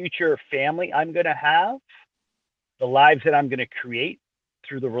the future family I'm going to have, the lives that I'm going to create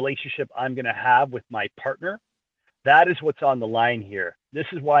through the relationship I'm going to have with my partner, that is what's on the line here. This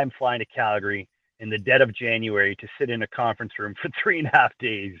is why I'm flying to Calgary in the dead of January to sit in a conference room for 3.5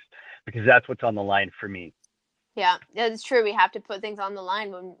 days, because that's what's on the line for me. Yeah, it's true. We have to put things on the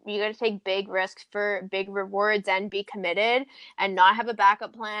line. When you got to take big risks for big rewards and be committed and not have a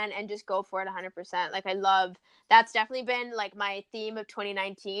backup plan and just go for it 100%. Like I love, that's definitely been like my theme of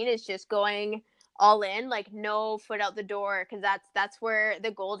 2019 is just going all in, like no foot out the door, because that's where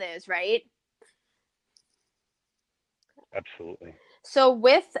the gold is, right? Absolutely. So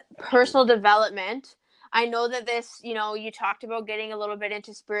with personal Absolutely. development, I know that this, you know, you talked about getting a little bit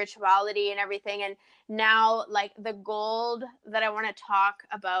into spirituality and everything. And now, like, the gold that I want to talk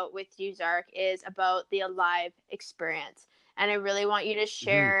about with you, Zark, is about the Alive experience. And I really want you to Hmm.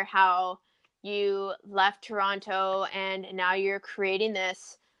 share how you left Toronto and now you're creating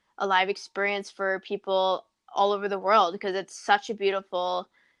this Alive experience for people all over the world, because it's such a beautiful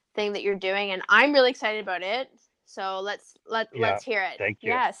thing that you're doing. And I'm really excited about it. So Yeah. let's hear it. Thank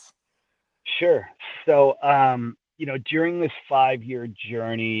you. Yes. Sure. So, during this 5 year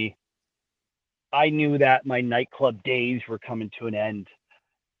journey, I knew that my nightclub days were coming to an end.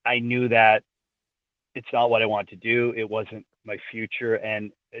 I knew that it's not what I want to do. It wasn't my future,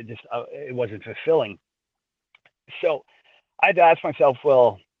 and it wasn't fulfilling. So I had to ask myself,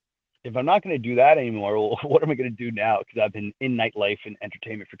 well, if I'm not going to do that anymore, well, what am I going to do now? Because I've been in nightlife and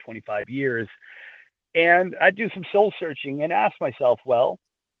entertainment for 25 years, and I do some soul searching and ask myself, well,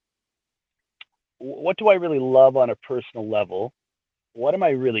 what do I really love on a personal level? What am I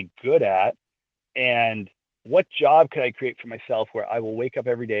really good at? And what job could I create for myself where I will wake up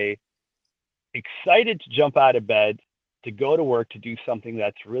every day excited to jump out of bed, to go to work, to do something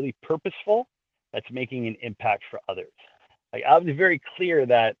that's really purposeful, that's making an impact for others. Like I was very clear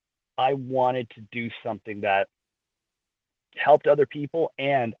that I wanted to do something that helped other people,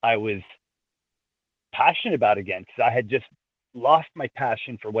 and I was passionate about it again because I had just lost my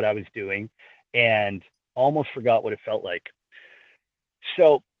passion for what I was doing and almost forgot what it felt like.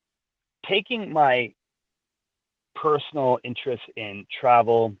 So, taking my personal interest in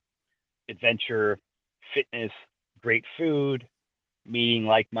travel, adventure, fitness, great food, meeting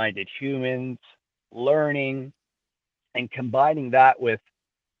like minded humans, learning, and combining that with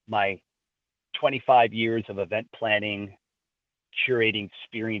my 25 years of event planning, curating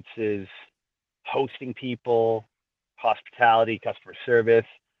experiences, hosting people, hospitality, customer service,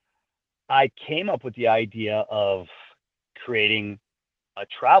 I came up with the idea of creating a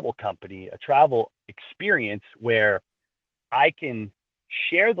travel company, a travel experience where I can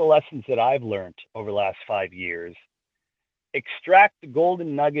share the lessons that I've learned over the last 5 years, extract the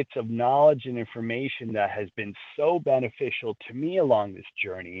golden nuggets of knowledge and information that has been so beneficial to me along this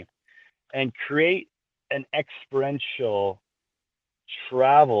journey, and create an experiential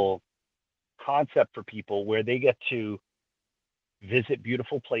travel concept for people where they get to visit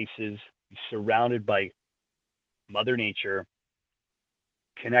beautiful places, be surrounded by Mother Nature,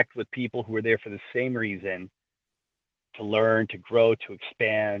 connect with people who are there for the same reason, to learn, to grow, to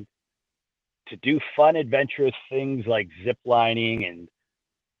expand, to do fun, adventurous things like zip lining and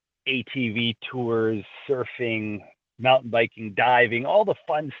ATV tours, surfing, mountain biking, diving, all the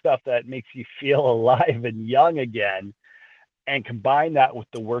fun stuff that makes you feel alive and young again, and combine that with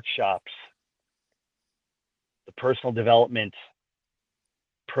the workshops, the personal development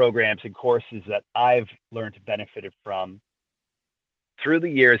programs and courses that I've learned to benefited from. Through the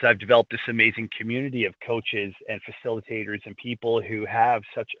years, I've developed this amazing community of coaches and facilitators and people who have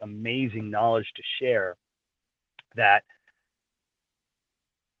such amazing knowledge to share that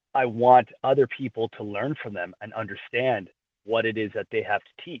I want other people to learn from them and understand what it is that they have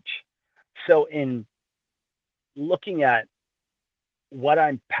to teach. So, in looking at what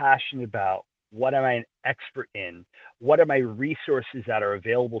I'm passionate about, what am I an expert in, what are my resources that are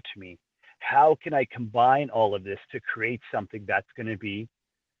available to me, how can I combine all of this to create something that's going to be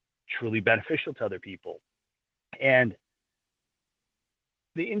truly beneficial to other people? And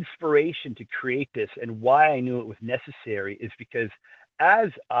the inspiration to create this and why I knew it was necessary is because as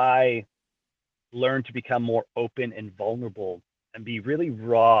I learned to become more open and vulnerable and be really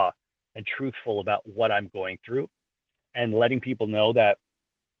raw and truthful about what I'm going through, and letting people know that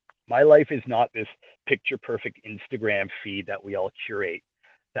my life is not this picture perfect Instagram feed that we all curate,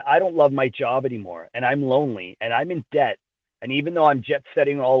 that I don't love my job anymore and I'm lonely and I'm in debt. And even though I'm jet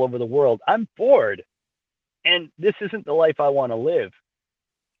setting all over the world, I'm bored. And this isn't the life I want to live.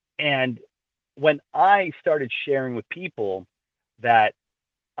 And when I started sharing with people that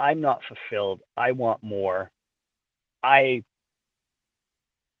I'm not fulfilled, I want more, I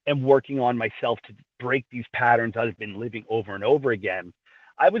am working on myself to break these patterns I've been living over and over again,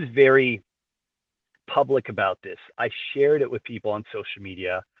 I was very public about this. I shared it with people on social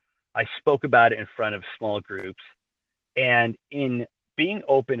media. I spoke about it in front of small groups. And in being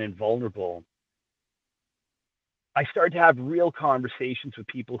open and vulnerable, I started to have real conversations with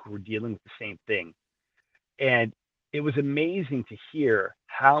people who were dealing with the same thing. And it was amazing to hear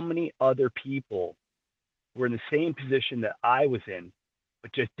how many other people were in the same position that I was in,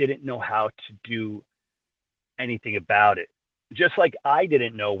 but just didn't know how to do anything about it. Just like I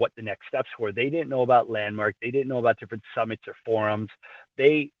didn't know what the next steps were. They didn't know about Landmark. They didn't know about different summits or forums.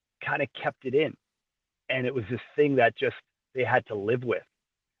 They kind of kept it in. And it was this thing that just they had to live with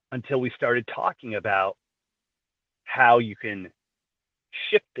until we started talking about how you can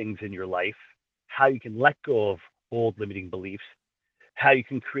shift things in your life, how you can let go of old limiting beliefs, how you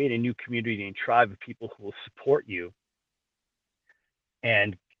can create a new community and tribe of people who will support you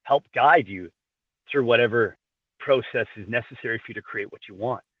and help guide you through whatever process is necessary for you to create what you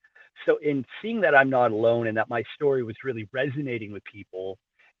want. So, in seeing that I'm not alone and that my story was really resonating with people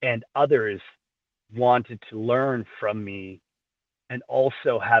and others wanted to learn from me and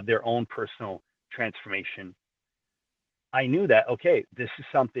also have their own personal transformation, I knew that, okay, this is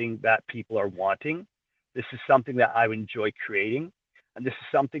something that people are wanting. This is something that I would enjoy creating. And this is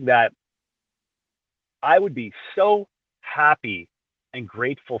something that I would be so happy and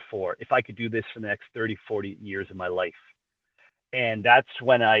grateful for if I could do this for the next 30, 40 years of my life. And that's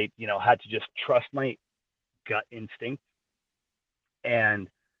when I, had to just trust my gut instinct. And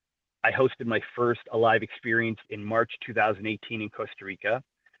I hosted my first Alive experience in March 2018 in Costa Rica.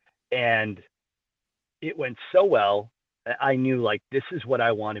 And it went so well that I knew, like, this is what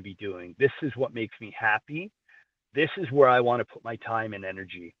I want to be doing. This is what makes me happy. This is where I want to put my time and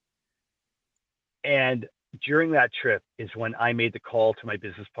energy. And during that trip is when I made the call to my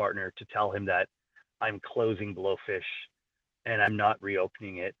business partner to tell him that I'm closing Blowfish and I'm not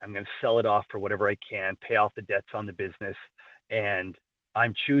reopening it. I'm going to sell it off for whatever I can, pay off the debts on the business, and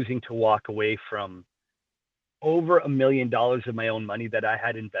I'm choosing to walk away from over $1 million of my own money that I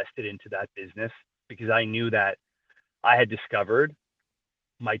had invested into that business because I knew that I had discovered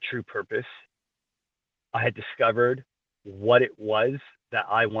my true purpose. I had discovered what it was that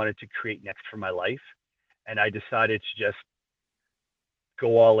I wanted to create next for my life. And I decided to just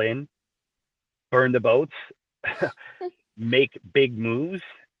go all in, burn the boats, make big moves,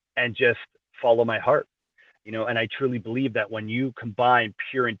 and just follow my heart. And I truly believe that when you combine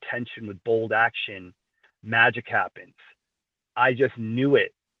pure intention with bold action, magic happens. I just knew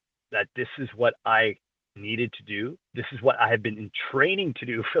it that this is what I needed to do. This is what I have been in training to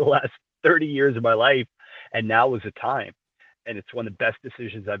do for the last 30 years of my life. And now was the time. And it's one of the best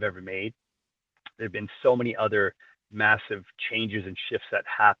decisions I've ever made. There have been so many other massive changes and shifts that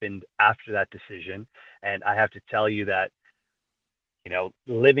happened after that decision. And I have to tell you that,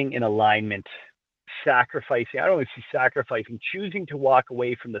 living in alignment, sacrificing, I don't want to see sacrificing, choosing to walk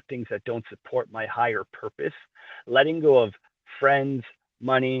away from the things that don't support my higher purpose, letting go of friends,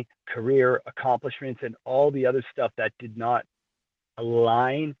 money, career, accomplishments, and all the other stuff that did not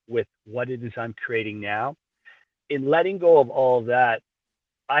align with what it is I'm creating now. In letting go of all of that,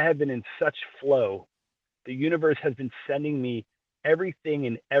 I have been in such flow. The universe has been sending me everything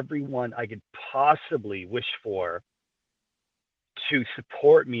and everyone I could possibly wish for to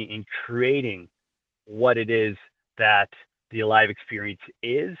support me in creating what it is that the Alive experience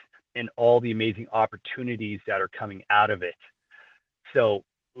is and all the amazing opportunities that are coming out of it. So,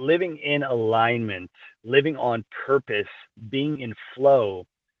 living in alignment, living on purpose, being in flow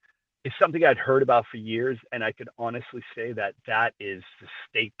is something I'd heard about for years. And I could honestly say that that is the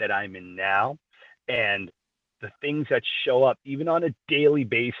state that I'm in now. And the things that show up, even on a daily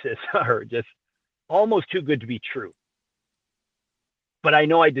basis, are just almost too good to be true. But I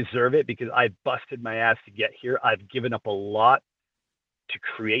know I deserve it because I've busted my ass to get here. I've given up a lot to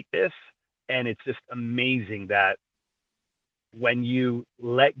create this. And it's just amazing that when you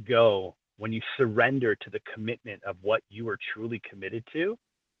let go, when you surrender to the commitment of what you are truly committed to,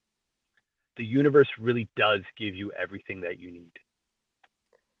 the universe really does give you everything that you need.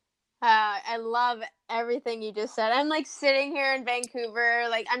 I love everything you just said. I'm like sitting here in Vancouver,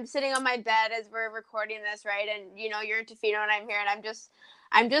 like I'm sitting on my bed as we're recording this, right? And you're in Tofino and I'm here, and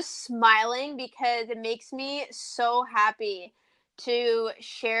I'm just smiling because it makes me so happy to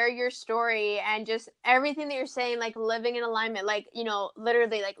share your story and just everything that you're saying, like living in alignment, like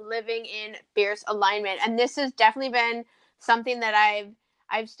literally like living in fierce alignment. And this has definitely been something that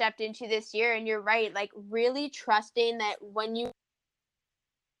I've stepped into this year. And you're right, like really trusting that when you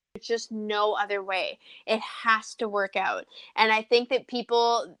just no other way. It has to work out. And I think that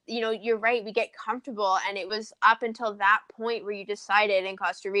people, you're right, we get comfortable. And it was up until that point where you decided in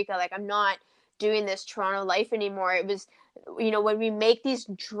Costa Rica, like, I'm not doing this Toronto life anymore. It was, when we make these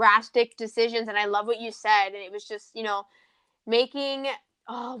drastic decisions, and I love what you said, and it was just, making,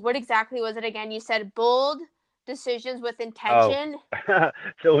 oh, what exactly was it again? You said bold decisions with Oh, intention.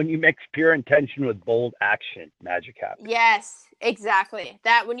 so when you mix pure intention with bold action, magic happens. Yes, exactly.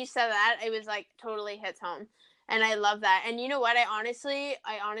 That when you said that, it was like totally hits home. And I love that. And you know what? I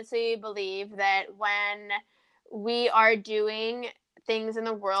honestly believe that when we are doing things in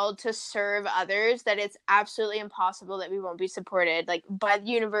the world to serve others, that it's absolutely impossible that we won't be supported, like by the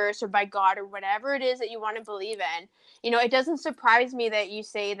universe or by God or whatever it is that you want to believe in. It doesn't surprise me that you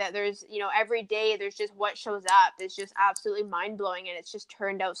say that there's, every day there's just what shows up. It's just absolutely mind blowing, and it's just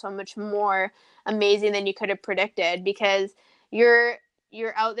turned out so much more amazing than you could have predicted, because you're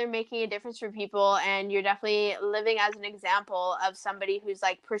you're out there making a difference for people, and you're definitely living as an example of somebody who's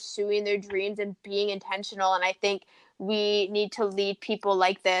like pursuing their dreams and being intentional. And I think we need to lead people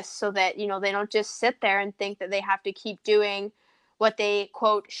like this so that they don't just sit there and think that they have to keep doing what they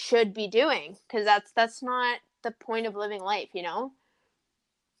quote should be doing, because that's not the point of living life.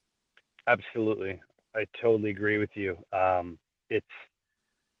 Absolutely. I totally agree with you. It's,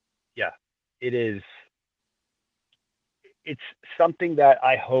 yeah, it is, it's something that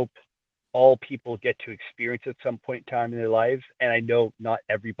I hope all people get to experience at some point in time in their lives. And I know not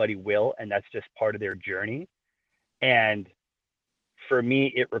everybody will, and that's just part of their journey. And for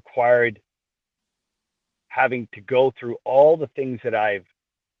me, it required having to go through all the things that I've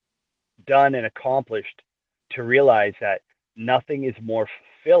done and accomplished to realize that nothing is more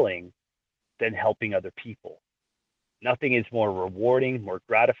fulfilling than helping other people. Nothing is more rewarding, more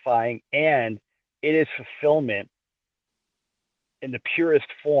gratifying, and it is fulfillment in the purest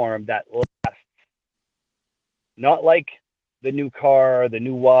form that lasts. Not like the new car, the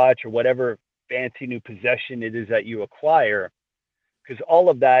new watch, or whatever fancy new possession it is that you acquire, because all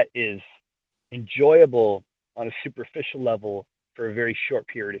of that is enjoyable on a superficial level for a very short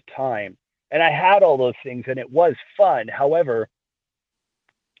period of time. And I had all those things and it was fun. However,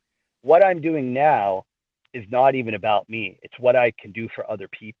 what I'm doing now is not even about me. It's what I can do for other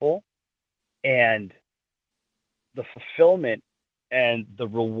people. And the fulfillment and the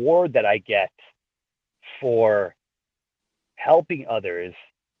reward that I get for helping others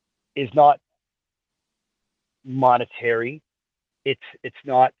is not monetary. It's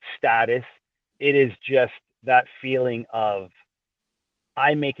not status. It is just that feeling of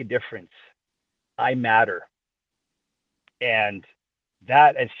I make a difference. I matter. And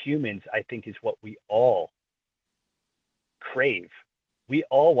that as humans, I think is what we all crave. We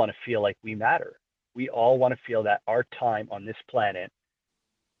all want to feel like we matter. We all want to feel that our time on this planet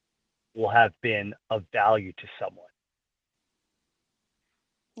will have been of value to someone.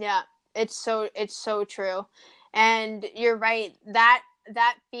 Yeah, it's so true. And you're right. That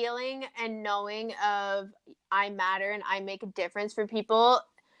feeling and knowing of I matter and I make a difference for people,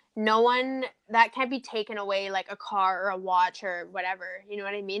 no one that can't be taken away like a car or a watch or whatever. You know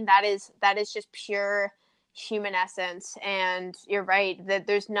what I mean? That is just pure human essence. And you're right that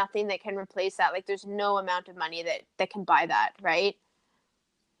there's nothing that can replace that. Like there's no amount of money that can buy that, right?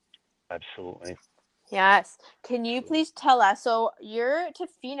 Absolutely. Yes. Can you Absolutely. please tell us? So your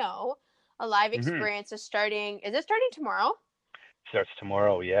Tofino, a live Mm-hmm. experience is starting. Is it starting tomorrow? Starts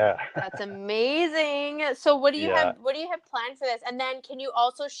tomorrow. Yeah. That's amazing. So what do you have? Yeah. What do you have planned for this? And then can you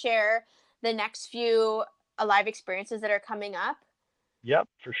also share the next few live experiences that are coming up? Yep,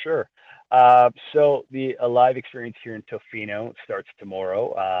 for sure. So the Alive experience here in Tofino starts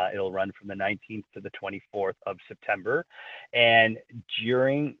tomorrow. It'll run from the 19th to the 24th of September. And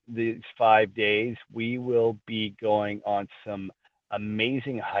during these 5 days, we will be going on some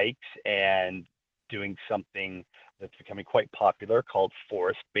amazing hikes and doing something that's becoming quite popular called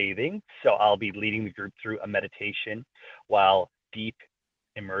forest bathing. So I'll be leading the group through a meditation while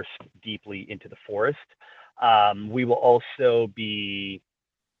immersed deeply into the forest. We will also be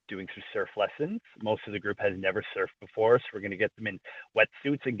doing some surf lessons. Most of the group has never surfed before, so we're going to get them in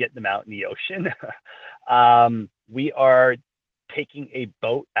wetsuits and get them out in the ocean. We are taking a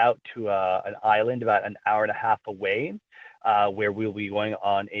boat out to an island about an hour and a half away, where we'll be going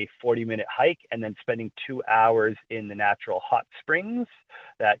on a 40-minute hike and then spending 2 hours in the natural hot springs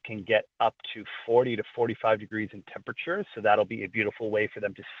that can get up to 40 to 45 degrees in temperature. So that'll be a beautiful way for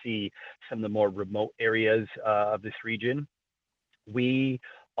them to see some of the more remote areas of this region. We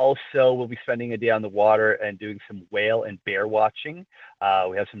also will be spending a day on the water and doing some whale and bear watching.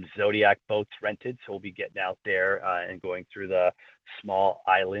 We have some Zodiac boats rented, so we'll be getting out there and going through the small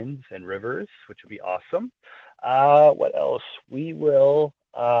islands and rivers, which will be awesome. What else? We will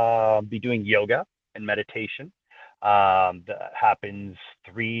be doing yoga and meditation. That happens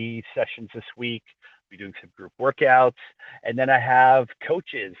 3 sessions this week. We're doing some group workouts. And then I have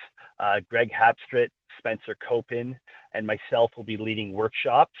coaches, Greg Hapstrit, Spencer Copin, and myself will be leading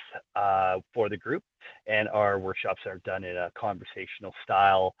workshops for the group. And our workshops are done in a conversational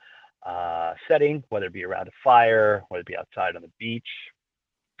style setting, whether it be around a fire, whether it be outside on the beach.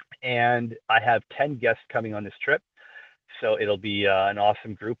 And I have 10 guests coming on this trip. So it'll be an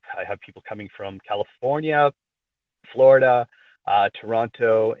awesome group. I have people coming from California, Florida,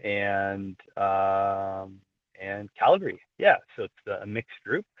 Toronto, and Calgary. Yeah, so it's a mixed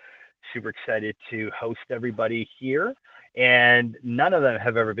group. Super excited to host everybody here, and none of them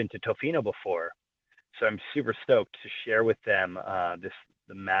have ever been to Tofino before. So I'm super stoked to share with them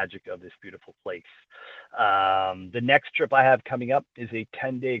the magic of this beautiful place. The next trip I have coming up is a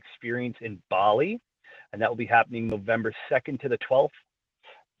 10-day experience in Bali, and that will be happening November 2nd to the 12th.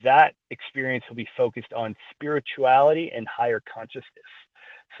 That experience will be focused on spirituality and higher consciousness.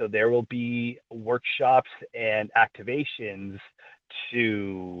 So there will be workshops and activations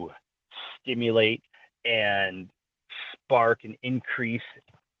to stimulate and spark and increase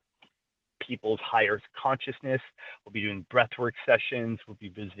people's higher consciousness. We'll be doing breathwork sessions. We'll be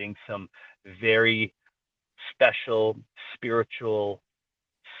visiting some very special spiritual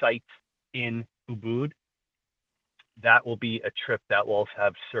sites in Ubud. That will be a trip that will also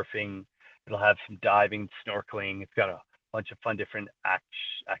have surfing. It'll have some diving, snorkeling. It's got a bunch of fun different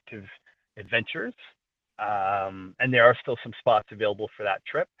active adventures. And there are still some spots available for that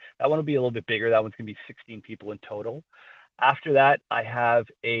trip. That one will be a little bit bigger. That one's going to be 16 people in total. After that, I have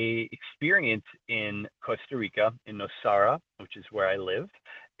a experience in Costa Rica, in Nosara, which is where I live.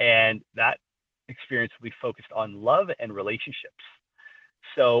 And that experience will be focused on love and relationships.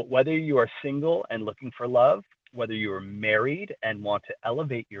 So whether you are single and looking for love, whether you are married and want to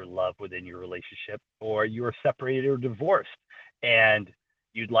elevate your love within your relationship, or you are separated or divorced and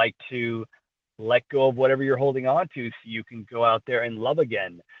you'd like to let go of whatever you're holding on to so you can go out there and love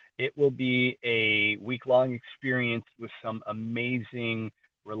again. It will be a week-long experience with some amazing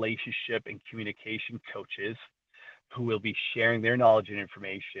relationship and communication coaches who will be sharing their knowledge and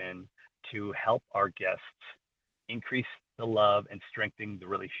information to help our guests increase the love and strengthen the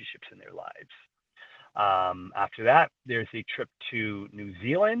relationships in their lives. After that, there's a trip to New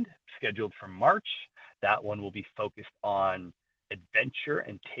Zealand scheduled for March. That one will be focused on adventure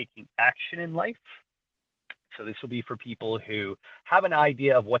and taking action in life. So this will be for people who have an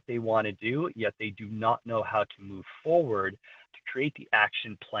idea of what they want to do, yet they do not know how to move forward to create the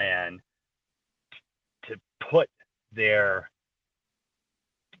action plan to put their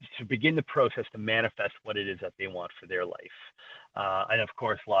to begin the process to manifest what it is that they want for their life. And of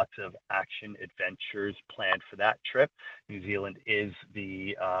course, lots of action adventures planned for that trip. New Zealand is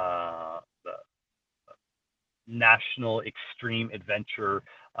the national extreme adventure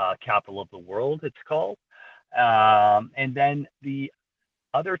capital of the world, it's called. And then the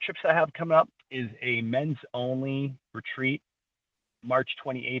other trips I have coming up is a men's only retreat, March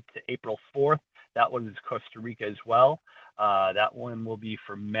 28th to April 4th. That one is Costa Rica as well. That one will be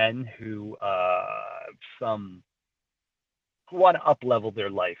for men who some who want to up level their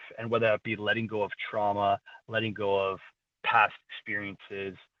life, and whether that be letting go of trauma, letting go of past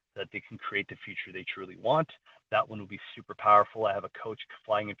experiences, that they can create the future they truly want. That one will be super powerful. I have a coach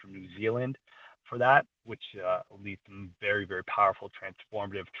flying in from New Zealand for that, which leads some very, very powerful,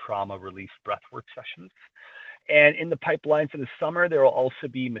 transformative trauma release breathwork sessions. And in the pipeline for the summer, there will also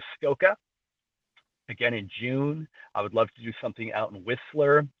be Muskoka again in June. I would love to do something out in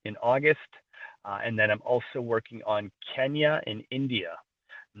Whistler in August. And then I'm also working on Kenya and India.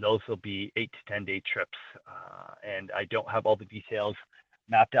 And those will be 8 to 10 day trips. And I don't have all the details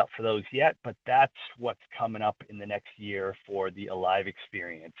mapped out for those yet, but that's what's coming up in the next year for the Alive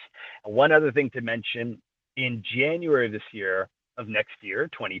experience. And one other thing to mention, in January of this year, of next year,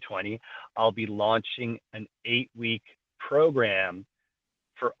 2020, I'll be launching an 8-week program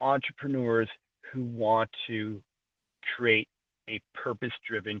for entrepreneurs who want to create a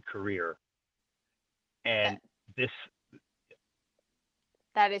purpose-driven career. And That this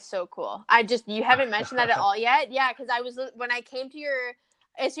that is so cool. You haven't mentioned that at all yet. Yeah, because when I came to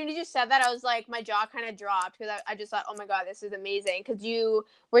as soon as you said that, I was like, my jaw kind of dropped because I just thought, oh my God, this is amazing. Because you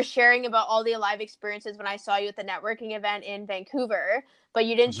were sharing about all the Alive experiences when I saw you at the networking event in Vancouver, but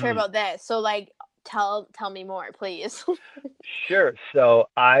you didn't share Mhm. about this. So like, tell me more, please. Sure. So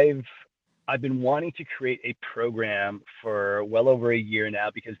I've been wanting to create a program for well over a year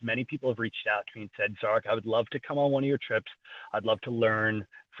now, because many people have reached out to me and said, Zark, I would love to come on one of your trips. I'd love to learn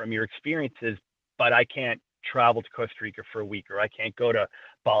from your experiences, but I can't travel to Costa Rica for a week, or I can't go to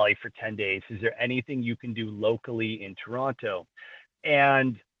Bali for 10 days. Is there anything you can do locally in Toronto?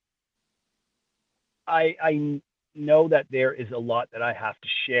 And I know that there is a lot that I have to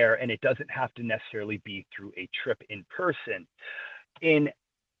share, and it doesn't have to necessarily be through a trip in person. In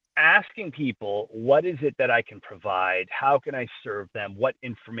asking people, what is it that I can provide? How can I serve them? What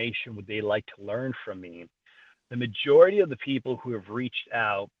information would they like to learn from me? The majority of the people who have reached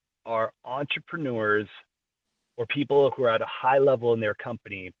out are entrepreneurs or people who are at a high level in their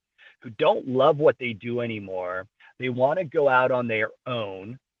company who don't love what they do anymore. They want to go out on their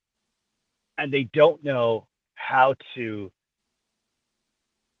own, and they don't know how to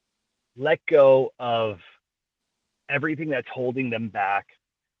let go of everything that's holding them back.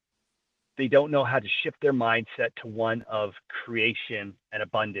 They don't know how to shift their mindset to one of creation and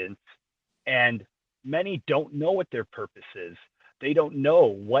abundance. And many don't know what their purpose is. They don't know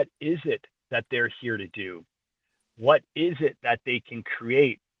what is it that they're here to do. What is it that they can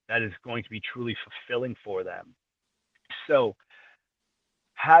create that is going to be truly fulfilling for them? So,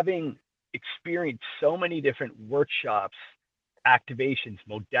 having experienced so many different workshops, activations,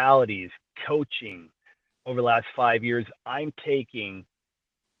 modalities, coaching over the last 5 years, I'm taking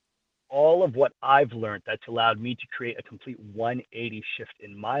all of what I've learned that's allowed me to create a complete 180 shift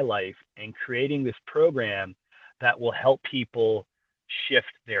in my life, and creating this program that will help people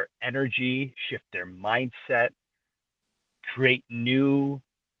shift their energy, shift their mindset, create new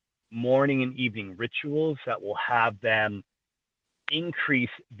morning and evening rituals that will have them increase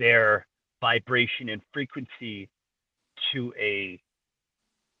their vibration and frequency to a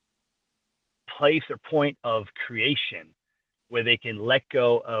place or point of creation where they can let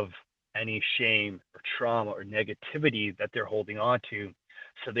go of any shame or trauma or negativity that they're holding on to,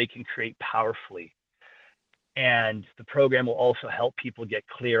 so they can create powerfully. And the program will also help people get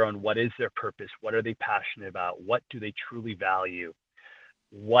clear on what is their purpose, what are they passionate about, what do they truly value,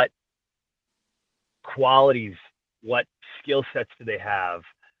 what qualities, what skill sets do they have,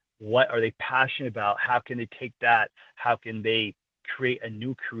 what are they passionate about, how can they take that, how can they create a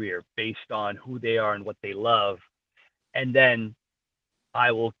new career based on who they are and what they love. And then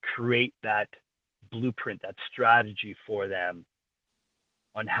I will create that blueprint, that strategy for them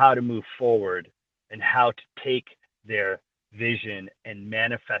on how to move forward and how to take their vision and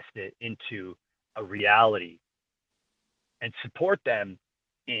manifest it into a reality and support them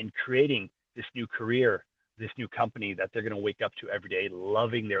in creating this new career, this new company that they're going to wake up to every day,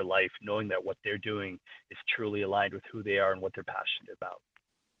 loving their life, knowing that what they're doing is truly aligned with who they are and what they're passionate about.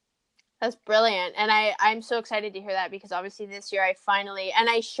 That's brilliant. And I'm so excited to hear that, because obviously this year I finally, and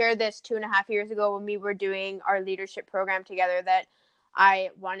I shared this 2.5 years ago when we were doing our leadership program together, that I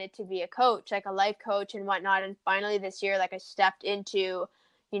wanted to be a coach, like a life coach and whatnot. And finally this year, like I stepped into,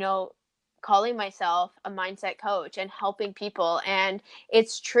 you know, calling myself a mindset coach and helping people. And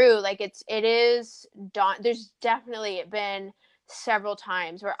it's true. Like it is, there's definitely been several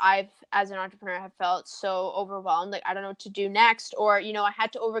times where I've, as an entrepreneur, have felt so overwhelmed, like I don't know what to do next, or I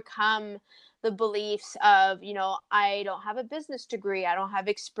had to overcome the beliefs of, I don't have a business degree, I don't have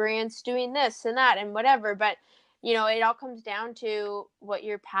experience doing this and that and whatever. But it all comes down to what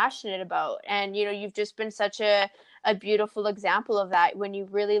you're passionate about. And you've just been such a beautiful example of that. When you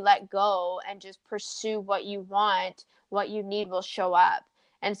really let go and just pursue what you want, what you need will show up.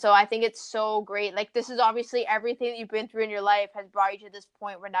 And so I think it's so great. Like, this is obviously everything that you've been through in your life has brought you to this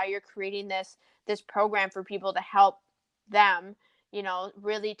point where now you're creating this program for people to help them,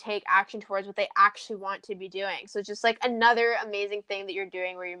 really take action towards what they actually want to be doing. So it's just like another amazing thing that you're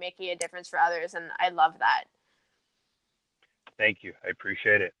doing where you're making a difference for others. And I love that. Thank you. I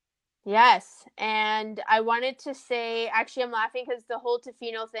appreciate it. Yes. And I wanted to say, actually, I'm laughing because the whole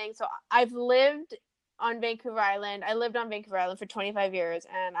Tofino thing. So I've lived on Vancouver Island. I lived on Vancouver Island for 25 years,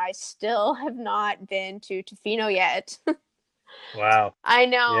 and I still have not been to Tofino yet. Wow. I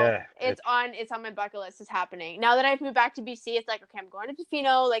know. Yeah. It's on my bucket list. It's happening. Now that I've moved back to BC, it's like, okay, I'm going to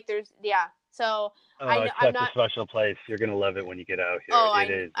Tofino. Like, yeah. So I Oh, know it's I'm such a not. special place. You're going to love it when you get out here. Oh,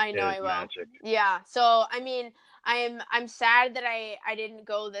 It is. I It know is I will. magic. Yeah. So I mean, I'm sad that I didn't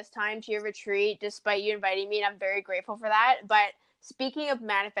go this time to your retreat despite you inviting me, and I'm very grateful for that. But speaking of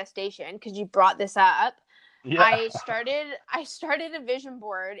manifestation, because you brought this up, Yeah. I started a vision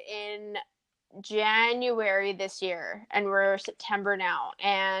board in January this year, and we're September now.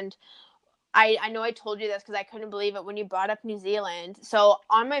 And I know I told you this because I couldn't believe it when you brought up New Zealand. So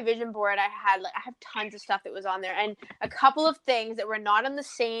on my vision board, I have tons of stuff that was on there, and a couple of things that were not on the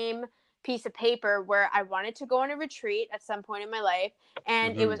same piece of paper, where I wanted to go on a retreat at some point in my life,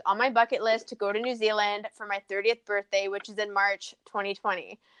 and it Hmm. was on my bucket list to go to New Zealand for my 30th birthday, which is in March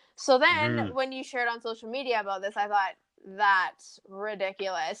 2020. So then Hmm. when you shared on social media about this, I thought, that's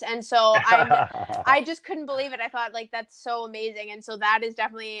ridiculous. And so I just couldn't believe it. I thought, like, that's so amazing. And so that is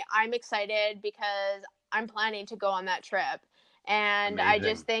definitely, I'm excited because I'm planning to go on that trip. And I just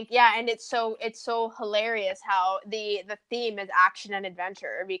Amazing. think, yeah, and it's so hilarious how the theme is action and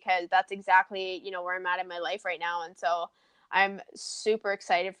adventure, because that's exactly, where I'm at in my life right now. And so I'm super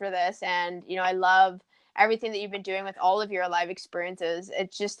excited for this. And I love everything that you've been doing with all of your live experiences.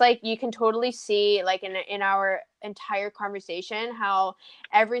 It's just like you can totally see, like, in our entire conversation, how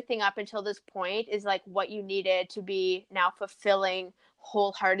everything up until this point is like what you needed to be now fulfilling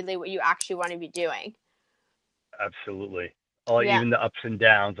wholeheartedly what you actually want to be doing. Absolutely. All Yeah. even the ups and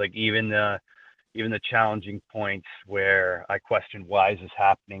downs, like even the challenging points where I question why is this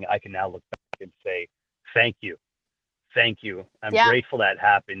happening, I can now look back and say, thank you. Thank you. I'm Yeah. grateful that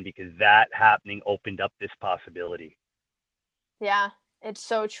happened because that happening opened up this possibility. Yeah. It's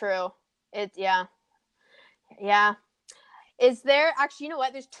so true. Yeah. Yeah. Is there actually, you know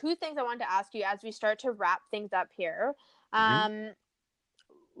what? There's two things I wanted to ask you as we start to wrap things up here. Hmm. Um,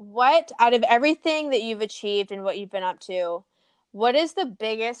 what, out of everything that you've achieved and what you've been up to, what is the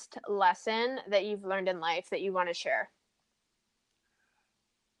biggest lesson that you've learned in life that you want to share?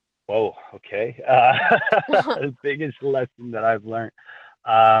 Whoa. Okay. The biggest lesson that I've learned.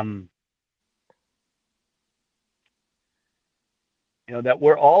 Um, that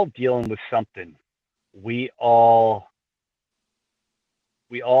we're all dealing with something. We all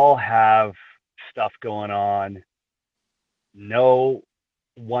we all have stuff going on. No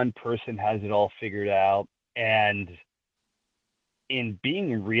one person has it all figured out. And in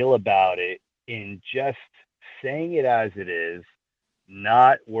being real about it, in just saying it as it is,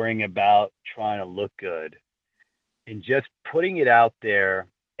 not worrying about trying to look good, and just putting it out there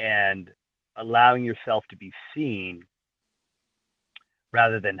and allowing yourself to be seen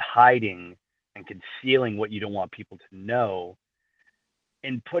rather than hiding and concealing what you don't want people to know,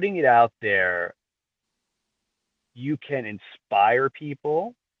 and putting it out there, you can inspire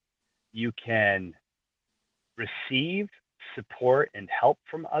people, you can receive support and help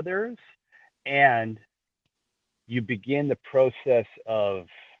from others, and you begin the process of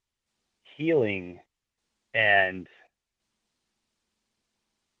healing and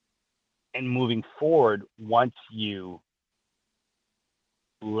moving forward once you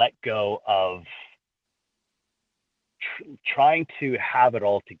let go of trying to have it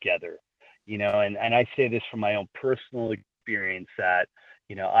all together, and I say this from my own personal experience that,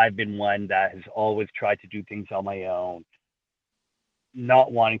 I've been one that has always tried to do things on my own,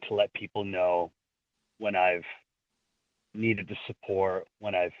 not wanting to let people know when I've needed the support,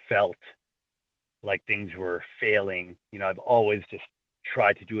 when I've felt like things were failing. I've always just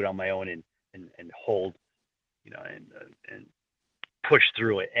tried to do it on my own and hold, and push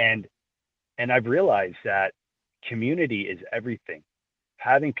through it. And I've realized that community is everything.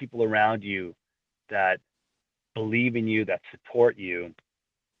 Having people around you that believe in you, that support you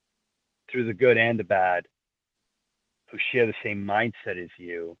through the good and the bad, who share the same mindset as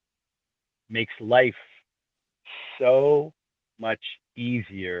you, makes life so much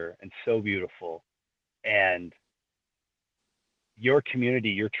easier and so beautiful. And your community,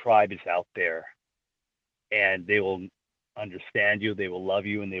 your tribe is out there, and they will understand you, they will love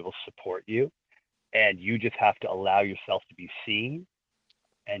you, and they will support you. And you just have to allow yourself to be seen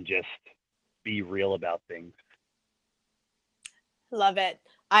and just be real about things. Love it.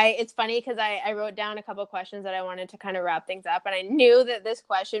 It's funny because I wrote down a couple questions that I wanted to kind of wrap things up, and I knew that this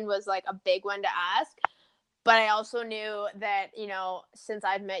question was like a big one to ask. But I also knew that, since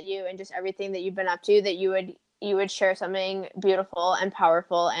I've met you and just everything that you've been up to, that you would share something beautiful and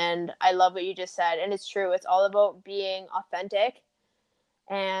powerful. And I love what you just said. And it's true. It's all about being authentic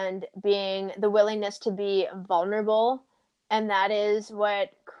and being the willingness to be vulnerable. And that is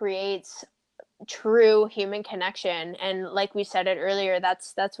what creates true human connection. And like we said it earlier,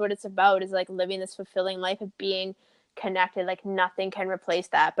 that's what it's about, is like living this fulfilling life of being connected. Like nothing can replace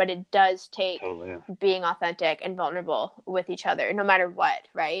that, but it does take Totally. being authentic and vulnerable with each other no matter what,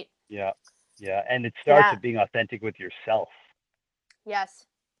 right? Yeah. Yeah. And it starts Yeah. with being authentic with yourself. Yes.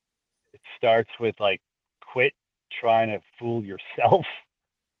 It starts with like, quit trying to fool yourself,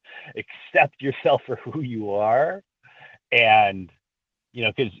 accept yourself for who you are. And,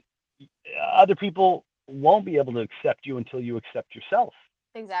 because other people won't be able to accept you until you accept yourself.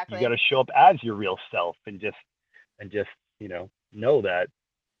 You got Exactly. to show up as your real self, and just, know that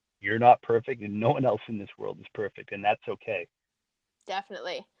you're not perfect and no one else in this world is perfect. And that's okay.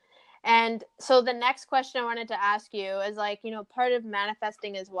 Definitely. And so the next question I wanted to ask you is, like, part of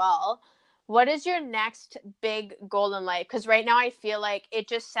manifesting as well. What is your next big goal in life? Because right now I feel like it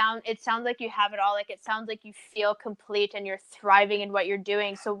sounds like you have it all. Like it sounds like you feel complete and you're thriving in what you're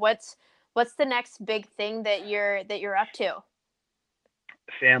doing. So what's the next big thing that you're up to?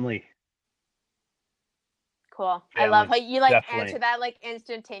 Family, Cool. I love family, how you like answer definitely. that like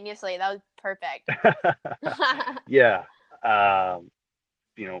instantaneously. That was perfect. Yeah. Um,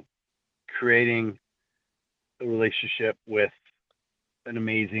 you know, creating a relationship with an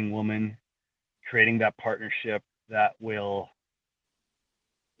amazing woman, creating that partnership that will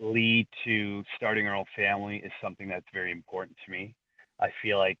lead to starting our own family is something that's very important to me. I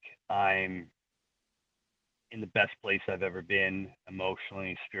feel like I'm in the best place I've ever been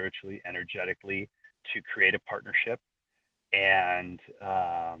emotionally, spiritually, energetically to create a partnership. And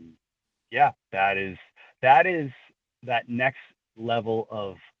yeah, that is that next level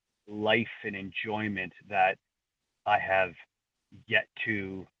of life and enjoyment that I have yet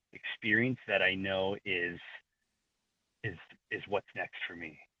to experience, that I know is is what's next for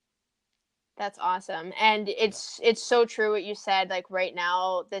me. That's awesome. And Yeah. it's so true what you said. Like right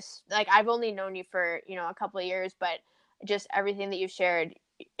now, this, like, I've only known you for, a couple of years, but just everything that you've shared,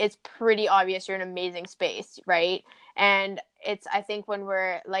 it's pretty obvious you're in an amazing space, right? And it's, I think, when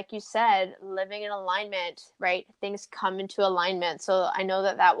we're, like you said, living in alignment, right? Things come into alignment. So I know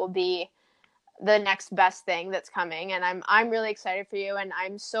that that will be the next best thing that's coming, and I'm really excited for you, and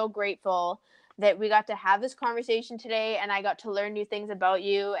I'm so grateful that we got to have this conversation today, and I got to learn new things about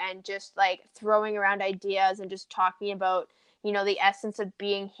you, and just like throwing around ideas and just talking about, the essence of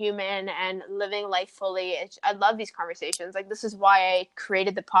being human and living life fully. I love these conversations. Like, this is why I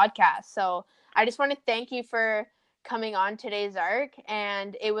created the podcast. So I just want to thank you for coming on today, Zark,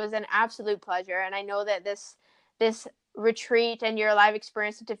 and it was an absolute pleasure. And I know that this retreat and your live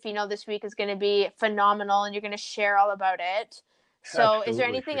experience at Tofino this week is going to be phenomenal, and you're going to share all about it. So is there Absolutely,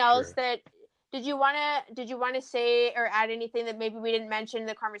 anything for else sure. did you want to say or add anything that maybe we didn't mention in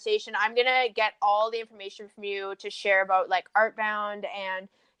the conversation? I'm gonna get all the information from you to share about like Artbound and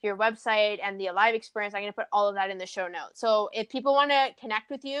your website and the Alive experience. I'm gonna put all of that in the show notes. So if people want to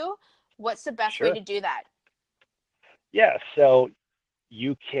connect with you, what's the best way Sure. to do that? Yeah. So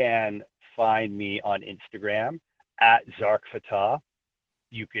you can find me on Instagram at Zark Fatah.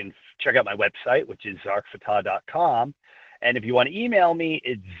 You can check out my website, which is zarkfatah.com. And if you want to email me,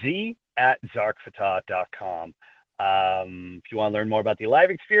 it's z@zarkfatah.com. If you want to learn more about the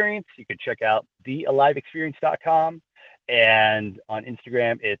Alive Experience, you can check out thealiveexperience.com. And on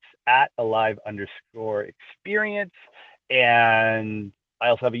Instagram, it's at alive_experience. And I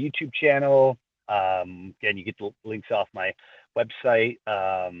also have a YouTube channel. Again, you get the links off my website.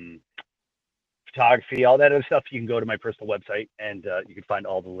 Photography, all that other stuff, you can go to my personal website and you can find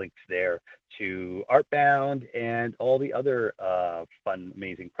all the links there to Artbound and all the other fun,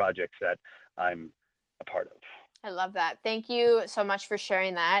 amazing projects that I'm a part of. I love that. Thank you so much for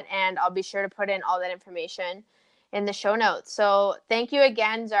sharing that. And I'll be sure to put in all that information in the show notes. So thank you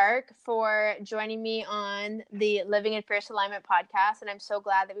again, Zark, for joining me on the Living in Fierce Alignment podcast. And I'm so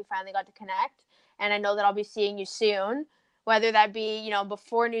glad that we finally got to connect. And I know that I'll be seeing you soon, whether that be,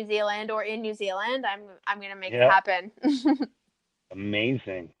 before New Zealand or in New Zealand. I'm gonna make it Yeah, happen.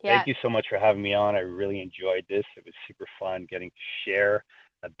 amazing. Yeah. Thank you so much for having me on. I really enjoyed this. It was super fun getting to share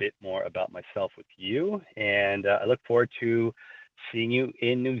a bit more about myself with you. And I look forward to seeing you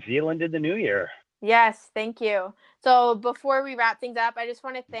in New Zealand in the new year. Yes, thank you. So before we wrap things up, I just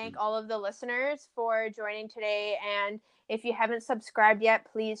want to thank Mhm. all of the listeners for joining today. And if you haven't subscribed yet,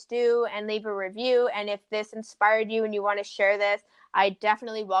 please do and leave a review. And if this inspired you and you want to share this, I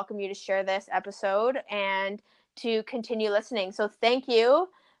definitely welcome you to share this episode and to continue listening. So thank you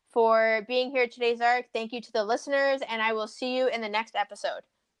for being here today, Zark. Thank you to the listeners, and I will see you in the next episode.